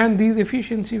 and these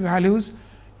efficiency values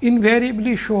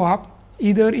invariably show up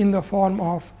either in the form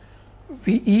of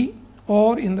V e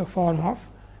or in the form of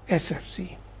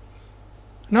SFC.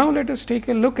 Now, let us take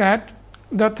a look at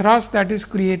the thrust that is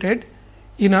created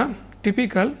in a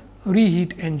typical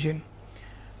reheat engine.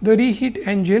 The reheat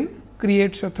engine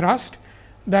creates a thrust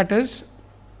that is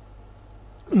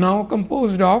now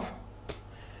composed of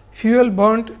fuel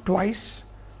burnt twice,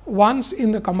 once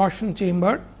in the combustion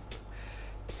chamber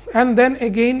and then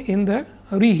again in the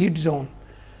reheat zone.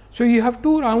 So, you have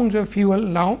 2 rounds of fuel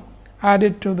now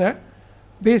added to the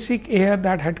basic air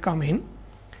that had come in,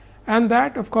 and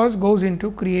that of course, goes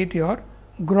into create your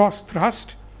gross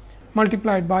thrust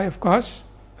multiplied by of course,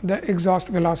 the exhaust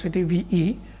velocity V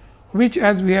e, which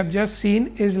as we have just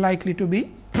seen is likely to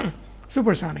be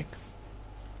supersonic.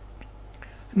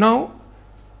 Now,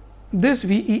 this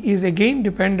V e is again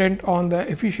dependent on the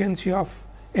efficiency of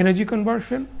energy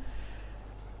conversion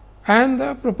and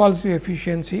the propulsive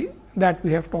efficiency that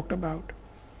we have talked about.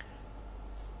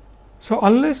 So,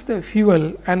 unless the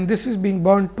fuel, and this is being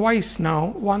burned twice now,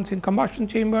 once in combustion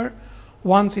chamber,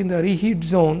 once in the reheat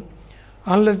zone,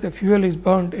 unless the fuel is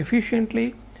burned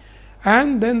efficiently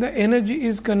and then the energy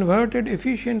is converted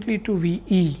efficiently to V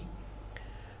e,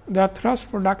 the thrust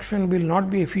production will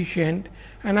not be efficient,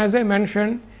 and as I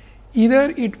mentioned,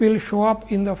 either it will show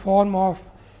up in the form of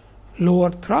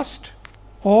lower thrust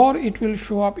or it will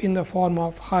show up in the form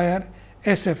of higher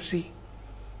SFC.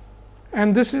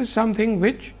 And this is something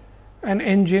which an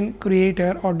engine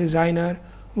creator or designer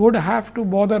would have to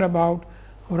bother about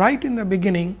right in the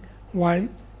beginning while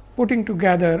putting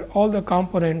together all the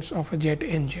components of a jet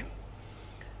engine.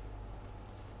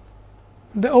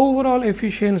 The overall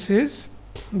efficiencies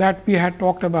that we had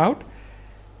talked about,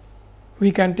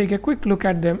 we can take a quick look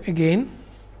at them again.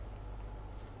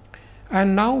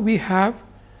 And now, we have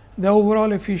the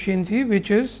overall efficiency,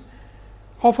 which is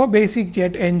of a basic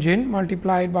jet engine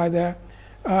multiplied by the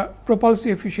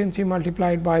propulsive efficiency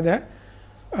multiplied by the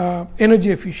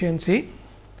energy efficiency,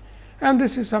 and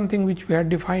this is something which we had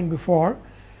defined before.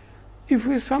 If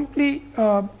we simply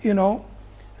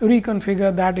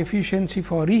reconfigure that efficiency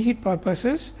for reheat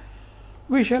purposes,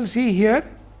 we shall see here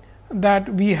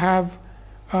that we have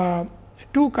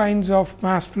 2 kinds of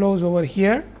mass flows over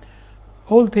here,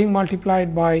 whole thing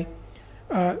multiplied by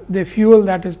the fuel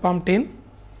that is pumped in,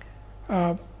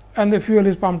 and the fuel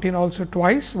is pumped in also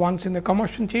twice, once in the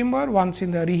combustion chamber, once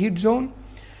in the reheat zone.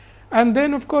 And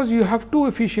then of course, you have 2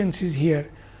 efficiencies here,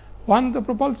 one the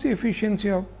propulsive efficiency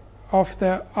of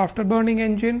the afterburning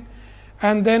engine,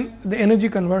 and then the energy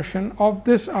conversion of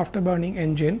this afterburning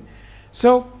engine.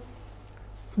 So,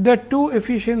 the 2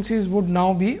 efficiencies would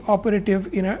now be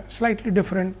operative in a slightly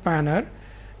different manner.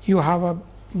 You have a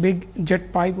big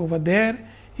jet pipe over there,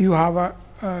 you have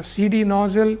a CD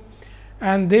nozzle,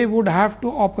 and they would have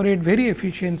to operate very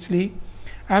efficiently,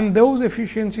 and those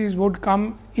efficiencies would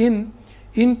come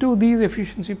into these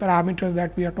efficiency parameters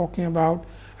that we are talking about,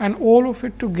 and all of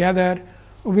it together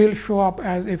will show up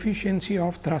as efficiency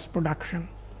of thrust production.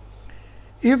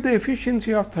 If the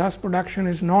efficiency of thrust production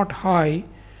is not high,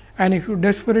 and if you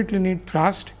desperately need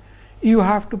thrust, you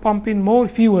have to pump in more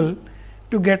fuel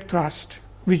to get thrust,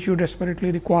 which you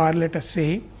desperately require, let us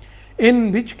say,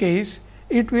 in which case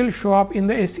it will show up in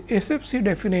the SFC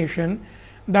definition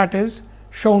that is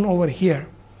shown over here.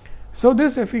 So,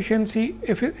 this efficiency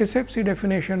SFC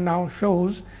definition now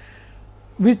shows,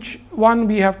 which one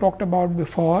we have talked about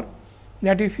before,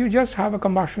 that if you just have a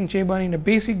combustion chamber in a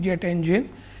basic jet engine,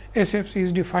 SFC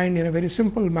is defined in a very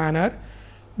simple manner.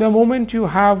 The moment you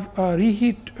have a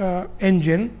reheat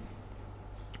engine,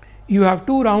 you have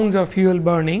 2 rounds of fuel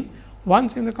burning,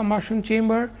 once in the combustion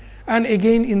chamber and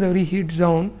again in the reheat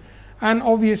zone, and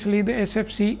obviously, the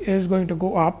SFC is going to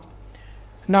go up.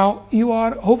 Now, you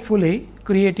are hopefully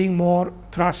creating more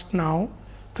thrust now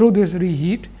through this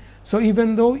reheat. So,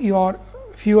 even though your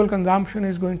fuel consumption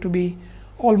is going to be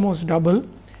almost double,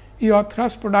 your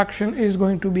thrust production is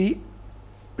going to be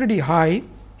pretty high,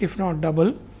 if not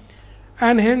double,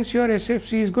 and hence your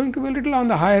SFC is going to be a little on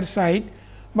the higher side,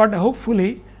 but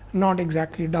hopefully not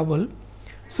exactly double.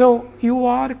 So, you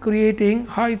are creating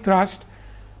high thrust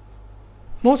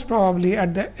most probably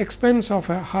at the expense of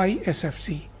a high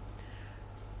SFC.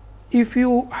 If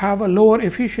you have a lower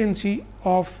efficiency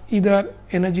of either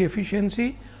energy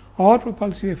efficiency or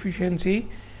propulsive efficiency,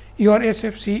 your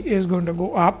SFC is going to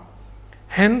go up.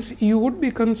 Hence, you would be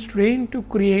constrained to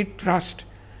create thrust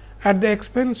at the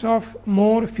expense of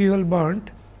more fuel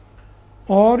burnt,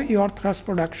 or your thrust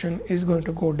production is going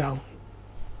to go down.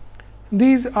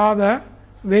 These are the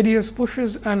various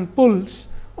pushes and pulls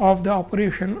of the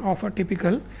operation of a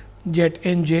typical jet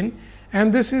engine,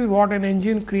 and this is what an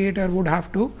engine creator would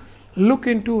have to look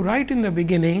into right in the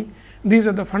beginning. These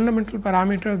are the fundamental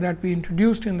parameters that we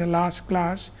introduced in the last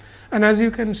class, and as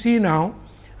you can see now,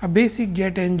 a basic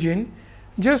jet engine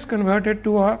just converted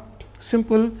to a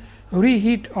simple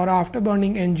reheat or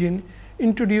afterburning engine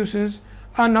introduces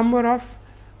a number of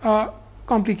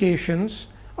complications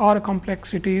or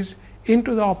complexities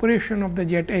into the operation of the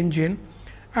jet engine,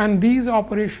 and these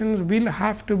operations will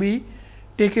have to be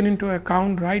taken into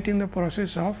account right in the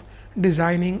process of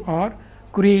designing or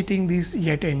creating these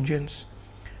jet engines.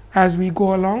 As we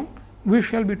go along, we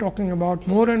shall be talking about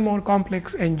more and more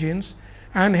complex engines,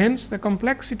 and hence the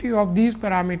complexity of these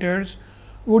parameters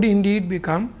would indeed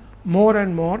become more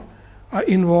and more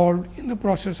involved in the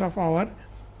process of our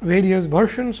various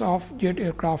versions of jet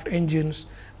aircraft engines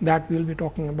that we will be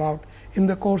talking about in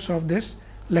the course of this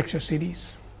lecture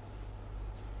series.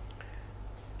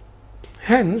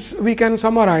 Hence, we can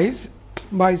summarize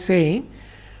by saying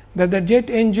that the jet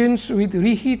engines with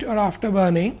reheat or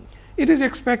afterburning, it is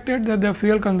expected that the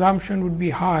fuel consumption would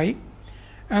be high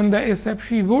and the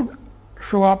SFC would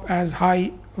show up as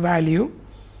high value.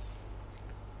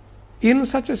 In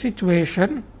such a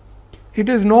situation, it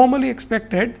is normally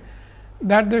expected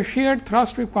that the shear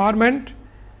thrust requirement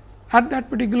at that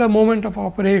particular moment of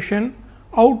operation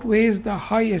outweighs the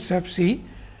high SFC.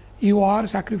 You are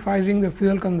sacrificing the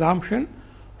fuel consumption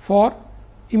for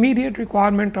immediate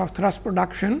requirement of thrust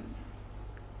production.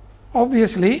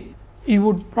 Obviously, you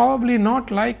would probably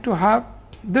not like to have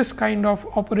this kind of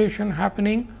operation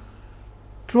happening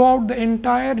throughout the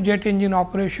entire jet engine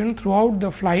operation throughout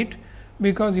the flight,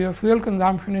 because your fuel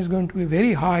consumption is going to be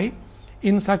very high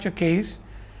in such a case,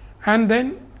 and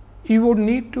then you would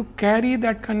need to carry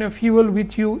that kind of fuel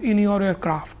with you in your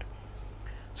aircraft.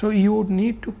 So, you would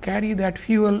need to carry that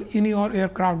fuel in your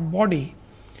aircraft body.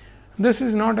 This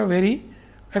is not a very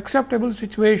acceptable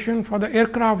situation for the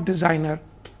aircraft designer.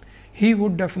 He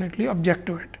would definitely object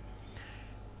to it.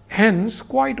 Hence,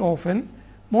 quite often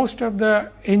most of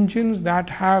the engines that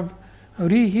have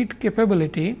reheat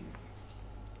capability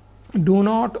do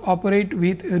not operate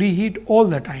with reheat all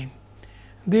the time.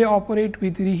 They operate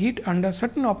with reheat under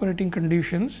certain operating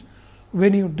conditions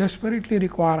when you desperately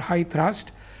require high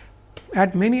thrust.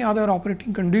 At many other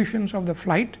operating conditions of the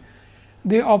flight,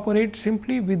 they operate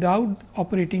simply without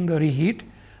operating the reheat.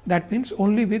 That means,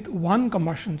 only with one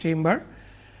combustion chamber,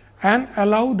 and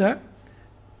allow the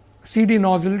CD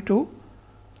nozzle to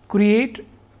create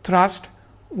thrust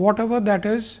whatever that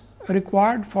is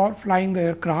required for flying the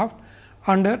aircraft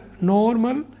under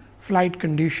normal flight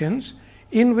conditions,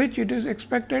 in which it is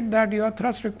expected that your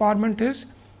thrust requirement is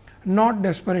not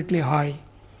desperately high.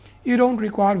 You do not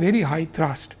require very high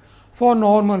thrust for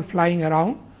normal flying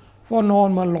around, for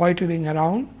normal loitering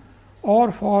around,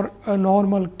 or for a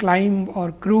normal climb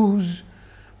or cruise.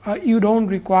 You do not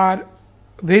require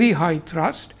very high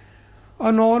thrust.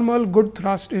 A normal good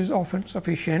thrust is often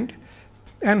sufficient,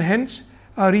 and hence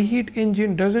a reheat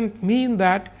engine does not mean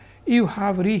that you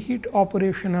have reheat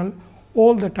operational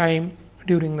all the time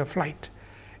during the flight.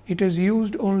 It is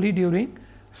used only during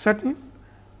certain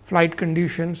flight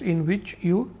conditions in which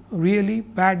you really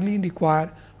badly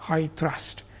require high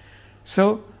thrust.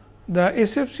 So, the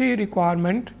SFC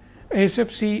requirement,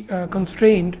 SFC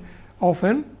constraint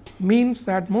often means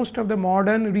that most of the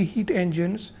modern reheat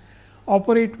engines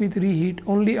operate with reheat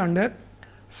only under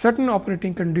certain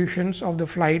operating conditions of the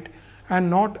flight and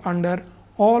not under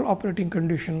all operating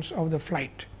conditions of the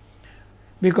flight.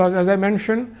 Because as I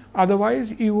mentioned,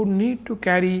 otherwise you would need to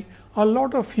carry a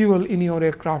lot of fuel in your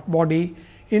aircraft body,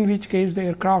 in which case the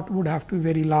aircraft would have to be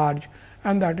very large,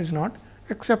 and that is not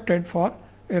accepted for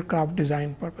aircraft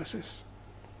design purposes.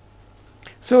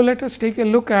 So, let us take a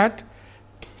look at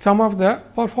some of the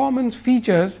performance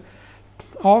features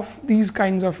of these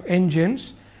kinds of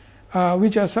engines,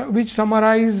 which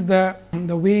summarize the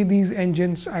way these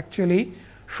engines actually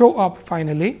show up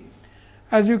finally.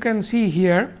 As you can see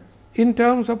here, in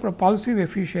terms of propulsive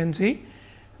efficiency,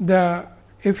 the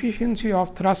efficiency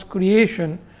of thrust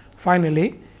creation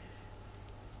finally,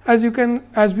 as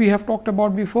we have talked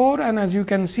about before, and as you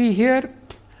can see here,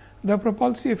 the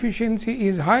propulsive efficiency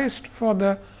is highest for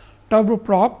the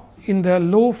turboprop in the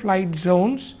low flight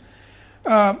zones.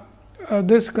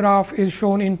 This graph is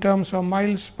shown in terms of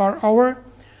miles per hour.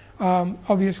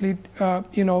 Obviously,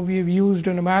 we have used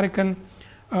an American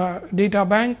data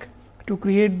bank to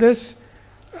create this.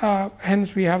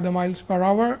 Hence, we have the miles per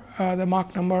hour. The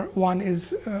Mach number 1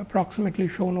 is approximately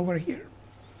shown over here.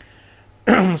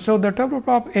 So, the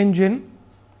turboprop engine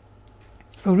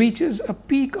reaches a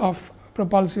peak of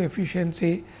propulsive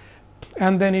efficiency,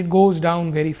 and then it goes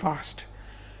down very fast.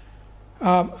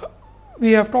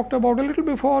 We have talked about a little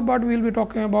before, but we will be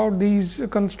talking about these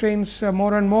constraints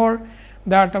more and more,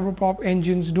 that turboprop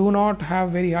engines do not have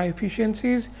very high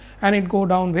efficiencies and it go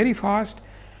down very fast,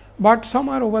 but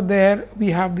somewhere over there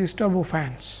we have these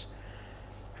turbofans.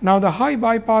 Now, the high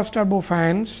bypass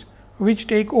turbofans which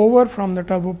take over from the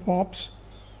turboprops,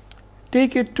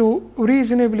 take it to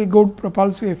reasonably good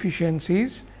propulsive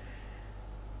efficiencies,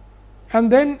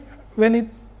 and then when it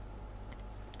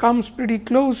comes pretty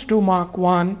close to Mach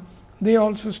 1, they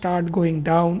also start going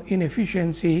down in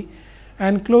efficiency,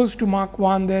 and close to Mach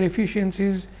 1 their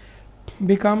efficiencies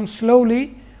become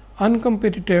slowly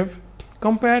uncompetitive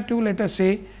compared to, let us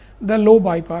say, the low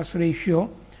bypass ratio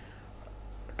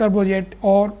turbojet,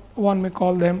 or one may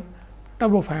call them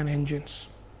turbofan engines.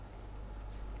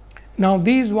 Now,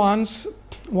 these ones,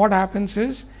 what happens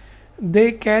is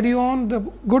they carry on the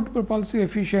good propulsive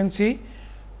efficiency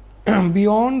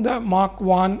beyond the Mach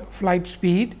 1 flight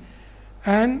speed,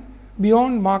 and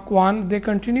beyond Mach 1 they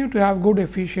continue to have good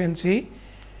efficiency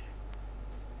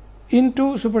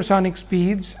into supersonic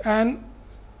speeds and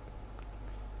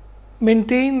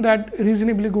maintain that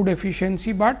reasonably good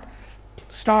efficiency, but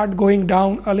start going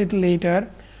down a little later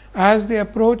as they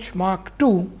approach Mach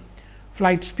 2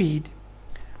 flight speed.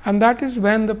 And that is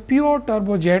when the pure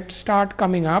turbojets start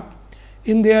coming up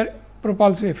in their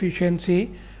propulsive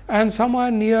efficiency, and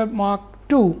somewhere near Mach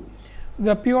 2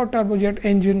 the pure turbojet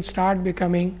engines start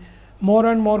becoming more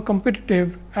and more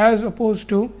competitive as opposed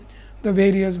to the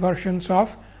various versions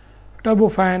of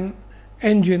turbofan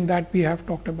engine that we have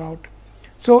talked about.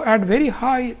 So, at very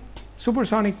high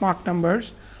supersonic Mach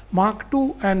numbers, Mach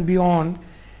 2 and beyond,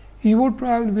 you would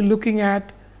probably be looking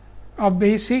at a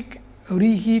basic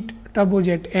reheat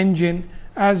turbojet engine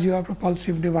as your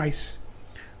propulsive device.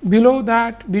 Below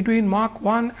that, between Mach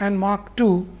 1 and Mach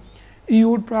 2, you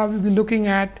would probably be looking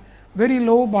at very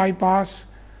low bypass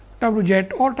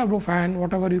turbojet or turbofan,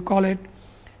 whatever you call it,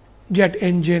 jet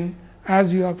engine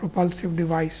as your propulsive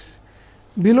device.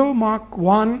 Below Mach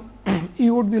 1,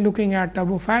 you would be looking at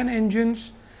turbofan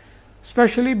engines,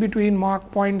 especially between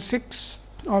Mach 0.6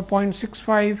 or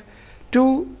 0.65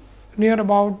 to near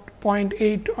about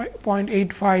 0.8 or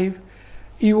 0.85.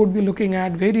 You would be looking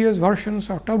at various versions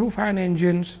of turbofan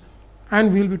engines,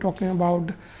 and we will be talking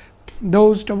about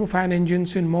those turbofan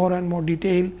engines in more and more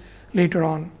detail later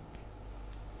on.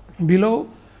 Below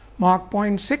Mach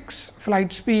 0.6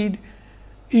 flight speed,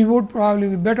 you would probably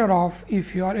be better off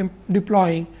if you are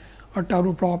deploying a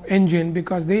turboprop engine,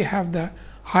 because they have the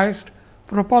highest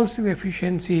propulsive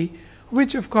efficiency,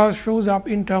 which of course shows up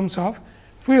in terms of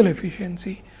fuel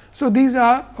efficiency. So, these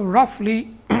are roughly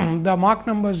the Mach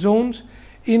number zones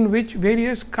in which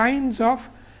various kinds of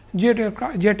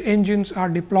jet engines are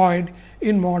deployed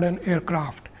in modern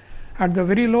aircraft. At the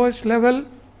very lowest level,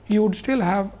 you would still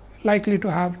have likely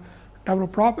to have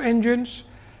turboprop engines.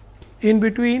 In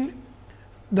between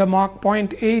the Mach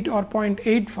 0.8 or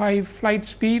 0.85 flight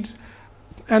speeds,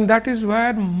 and that is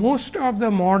where most of the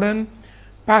modern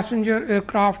passenger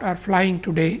aircraft are flying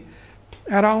today,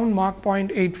 around Mach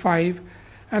 0.85,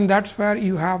 and that is where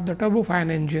you have the turbofan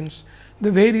engines,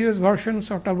 the various versions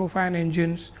of turbofan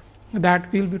engines that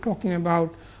we will be talking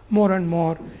about more and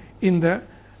more in the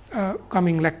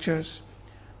coming lectures.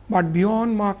 But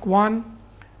beyond Mach 1,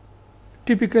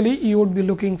 typically you would be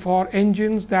looking for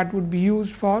engines that would be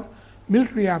used for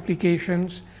military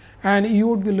applications, and you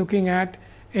would be looking at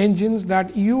engines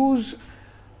that use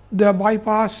the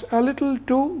bypass a little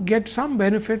to get some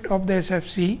benefit of the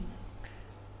SFC,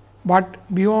 but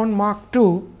beyond Mach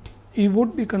 2 you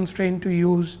would be constrained to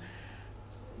use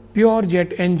pure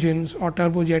jet engines or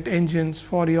turbojet engines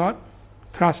for your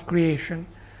thrust creation.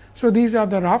 So, these are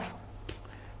the rough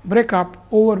breakup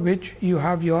over which you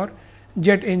have your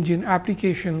jet engine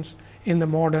applications in the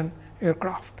modern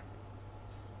aircraft.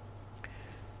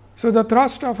 So, the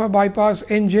thrust of a bypass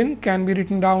engine can be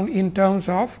written down in terms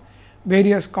of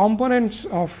various components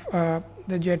of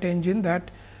the jet engine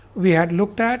that we had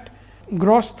looked at.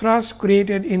 Gross thrust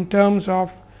created in terms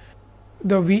of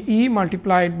the V e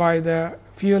multiplied by the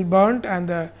fuel burnt and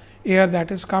the air that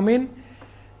has come in,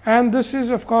 and this is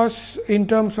of course in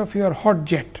terms of your hot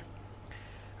jet.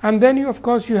 And then you of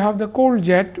course you have the cold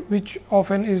jet, which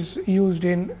often is used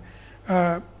in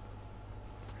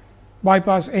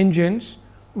bypass engines,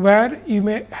 where you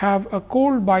may have a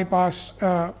cold bypass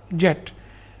jet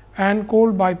and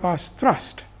cold bypass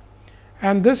thrust,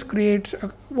 and this creates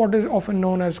what is often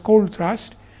known as cold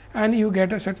thrust, and you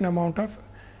get a certain amount of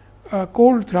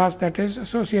cold thrust that is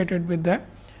associated with the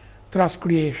thrust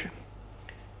creation.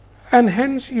 And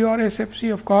hence your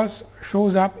SFC of course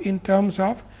shows up in terms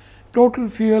of total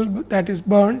fuel that is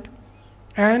burnt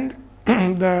and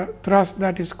the thrust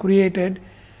that is created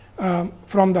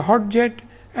from the hot jet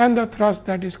and the thrust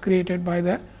that is created by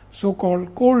the so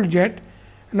called cold jet.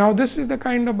 Now, this is the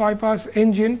kind of bypass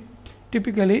engine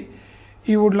typically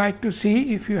you would like to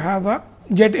see if you have a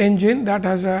jet engine that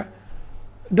has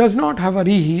does not have a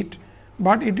reheat,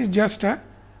 but it is just a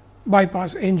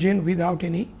bypass engine without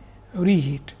any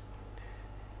reheat.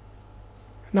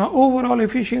 Now, overall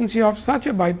efficiency of such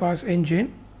a bypass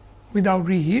engine without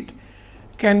reheat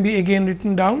can be again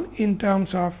written down in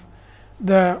terms of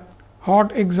the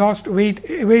hot exhaust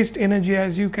waste energy.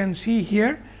 As you can see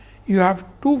here, you have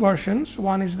two versions,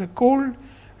 one is the cold,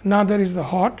 another is the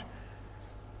hot.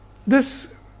 This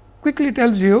quickly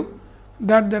tells you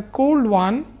that the cold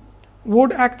one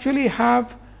would actually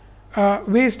have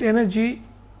waste energy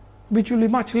which will be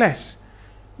much less,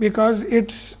 because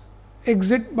its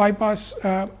exit bypass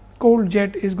cold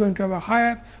jet is going to have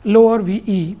a lower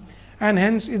VE, and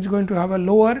hence it is going to have a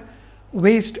lower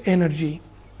waste energy,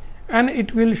 and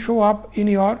it will show up in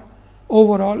your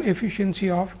overall efficiency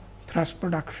of thrust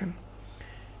production.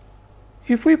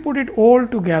 If we put it all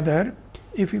together,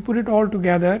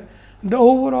 the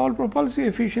overall propulsive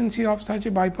efficiency of such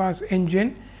a bypass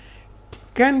engine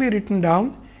can be written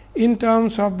down in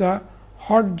terms of the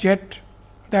hot jet,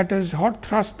 that is hot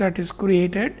thrust that is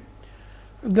created,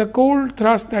 the cold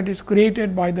thrust that is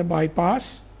created by the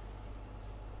bypass,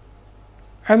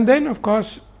 and then of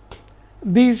course,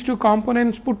 these two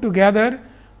components put together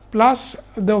plus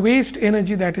the waste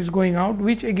energy that is going out,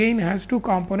 which again has two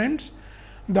components,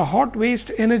 the hot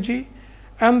waste energy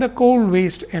and the cold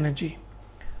waste energy.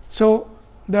 So,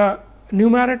 the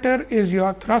numerator is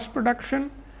your thrust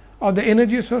production or the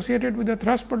energy associated with the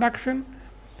thrust production,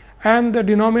 and the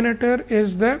denominator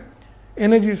is the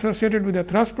energy associated with the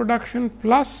thrust production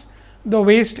plus the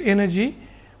waste energy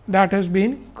that has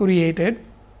been created,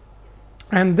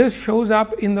 and this shows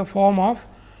up in the form of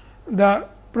the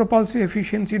propulsive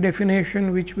efficiency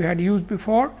definition which we had used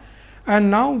before. And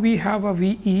now, we have a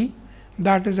VE,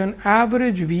 that is an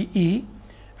average VE,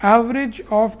 average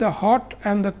of the hot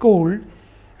and the cold,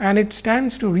 and it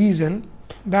stands to reason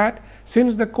that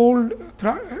since the cold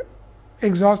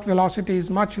exhaust velocity is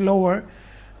much lower,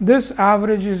 this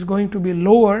average is going to be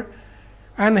lower,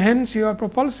 and hence your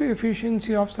propulsive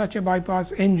efficiency of such a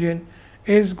bypass engine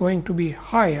is going to be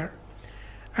higher.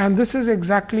 And this is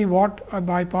exactly what a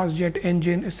bypass jet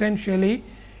engine essentially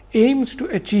aims to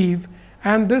achieve,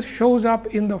 and this shows up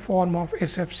in the form of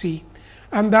SFC.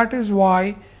 And that is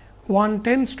why one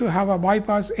tends to have a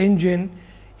bypass engine,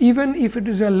 even if it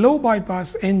is a low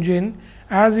bypass engine,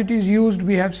 as it is used,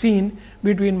 we have seen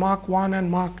between Mach 1 and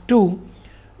Mach 2,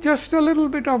 just a little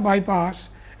bit of bypass,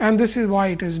 and this is why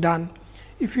it is done.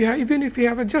 If you have, even if you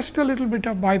have just a little bit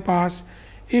of bypass,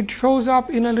 it shows up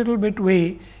in a little bit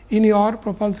way in your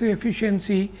propulsive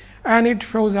efficiency, and it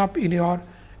shows up in your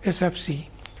SFC.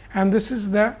 And this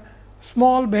is the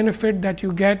small benefit that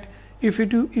you get if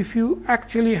you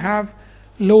actually have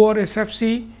lower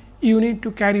SFC, you need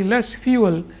to carry less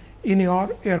fuel in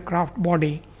your aircraft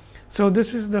body. So,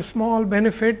 this is the small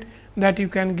benefit that you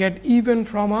can get even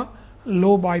from a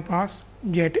low bypass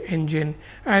jet engine,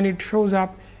 and it shows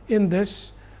up in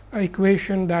this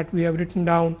equation that we have written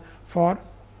down for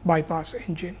bypass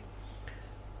engine.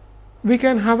 We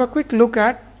can have a quick look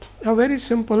at a very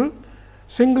simple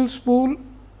single spool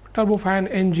turbofan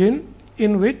engine,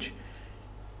 in which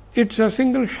it is a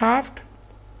single shaft.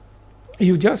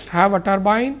 You just have a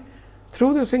turbine,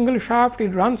 through the single shaft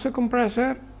it runs a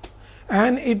compressor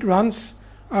and it runs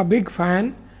a big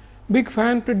fan. Big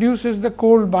fan produces the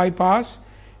cold bypass,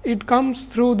 it comes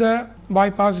through the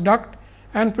bypass duct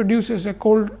and produces a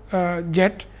cold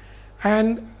jet,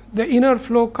 and the inner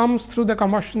flow comes through the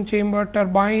combustion chamber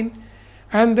turbine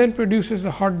and then produces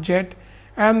a hot jet,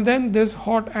 and then this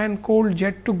hot and cold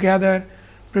jet together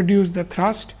produce the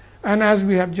thrust. And as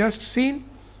we have just seen,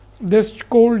 this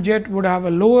cold jet would have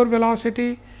a lower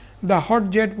velocity, the hot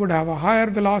jet would have a higher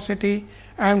velocity,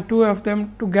 and two of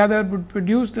them together would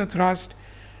produce the thrust,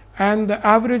 and the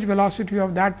average velocity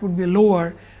of that would be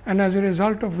lower, and as a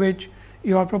result of which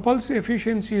your propulsive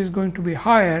efficiency is going to be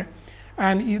higher,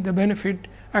 and the benefit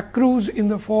accrues in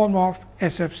the form of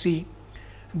SFC.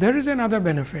 There is another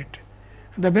benefit.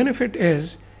 The benefit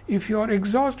is, if your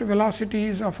exhaust velocity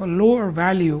is of a lower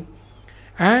value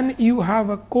and you have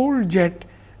a cold jet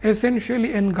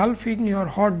essentially engulfing your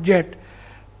hot jet,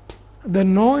 the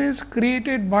noise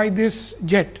created by this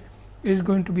jet is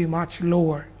going to be much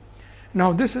lower.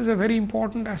 Now, this is a very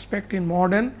important aspect in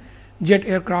modern jet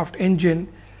aircraft engine,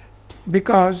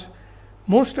 because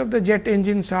most of the jet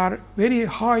engines are very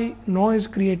high noise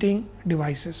creating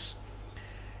devices.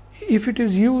 If it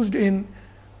is used in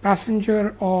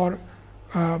passenger or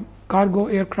cargo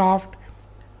aircraft,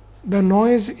 the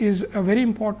noise is a very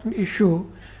important issue,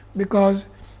 because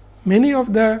many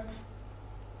of the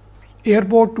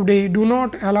airport today do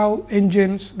not allow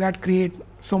engines that create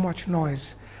so much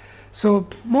noise. So,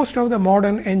 most of the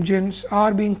modern engines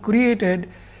are being created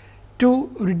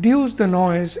to reduce the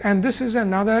noise, and this is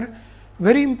another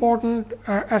very important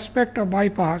aspect of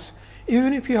bypass.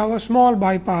 Even if you have a small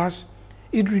bypass,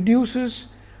 it reduces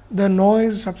the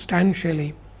noise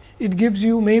substantially. It gives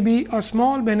you maybe a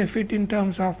small benefit in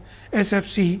terms of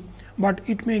SFC, but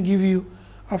it may give you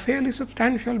a fairly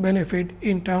substantial benefit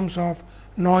in terms of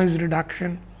noise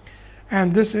reduction,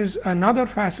 and this is another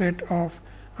facet of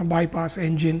a bypass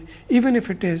engine, even if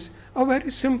it is a very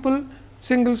simple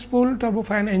single spool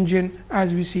turbofan engine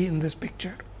as we see in this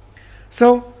picture.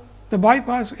 So, the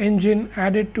bypass engine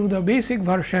added to the basic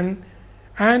version,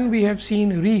 and we have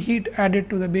seen reheat added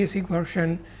to the basic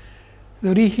version.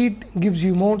 The reheat gives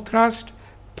you more thrust,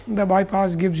 the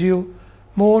bypass gives you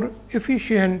more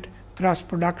efficient thrust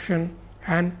production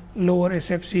and lower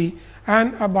SFC,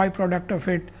 and a byproduct of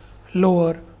it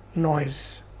lower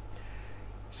noise.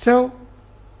 So,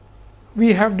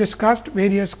 we have discussed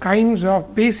various kinds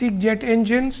of basic jet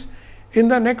engines. In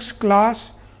the next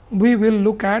class, we will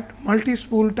look at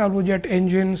multi-spool turbojet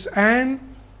engines and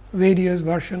various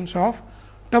versions of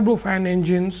turbofan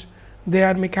engines. They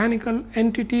are mechanical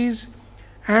entities,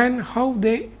 and how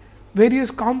they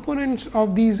various components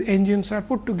of these engines are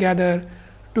put together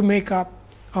to make up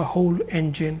a whole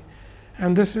engine,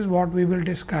 and this is what we will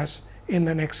discuss in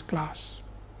the next class.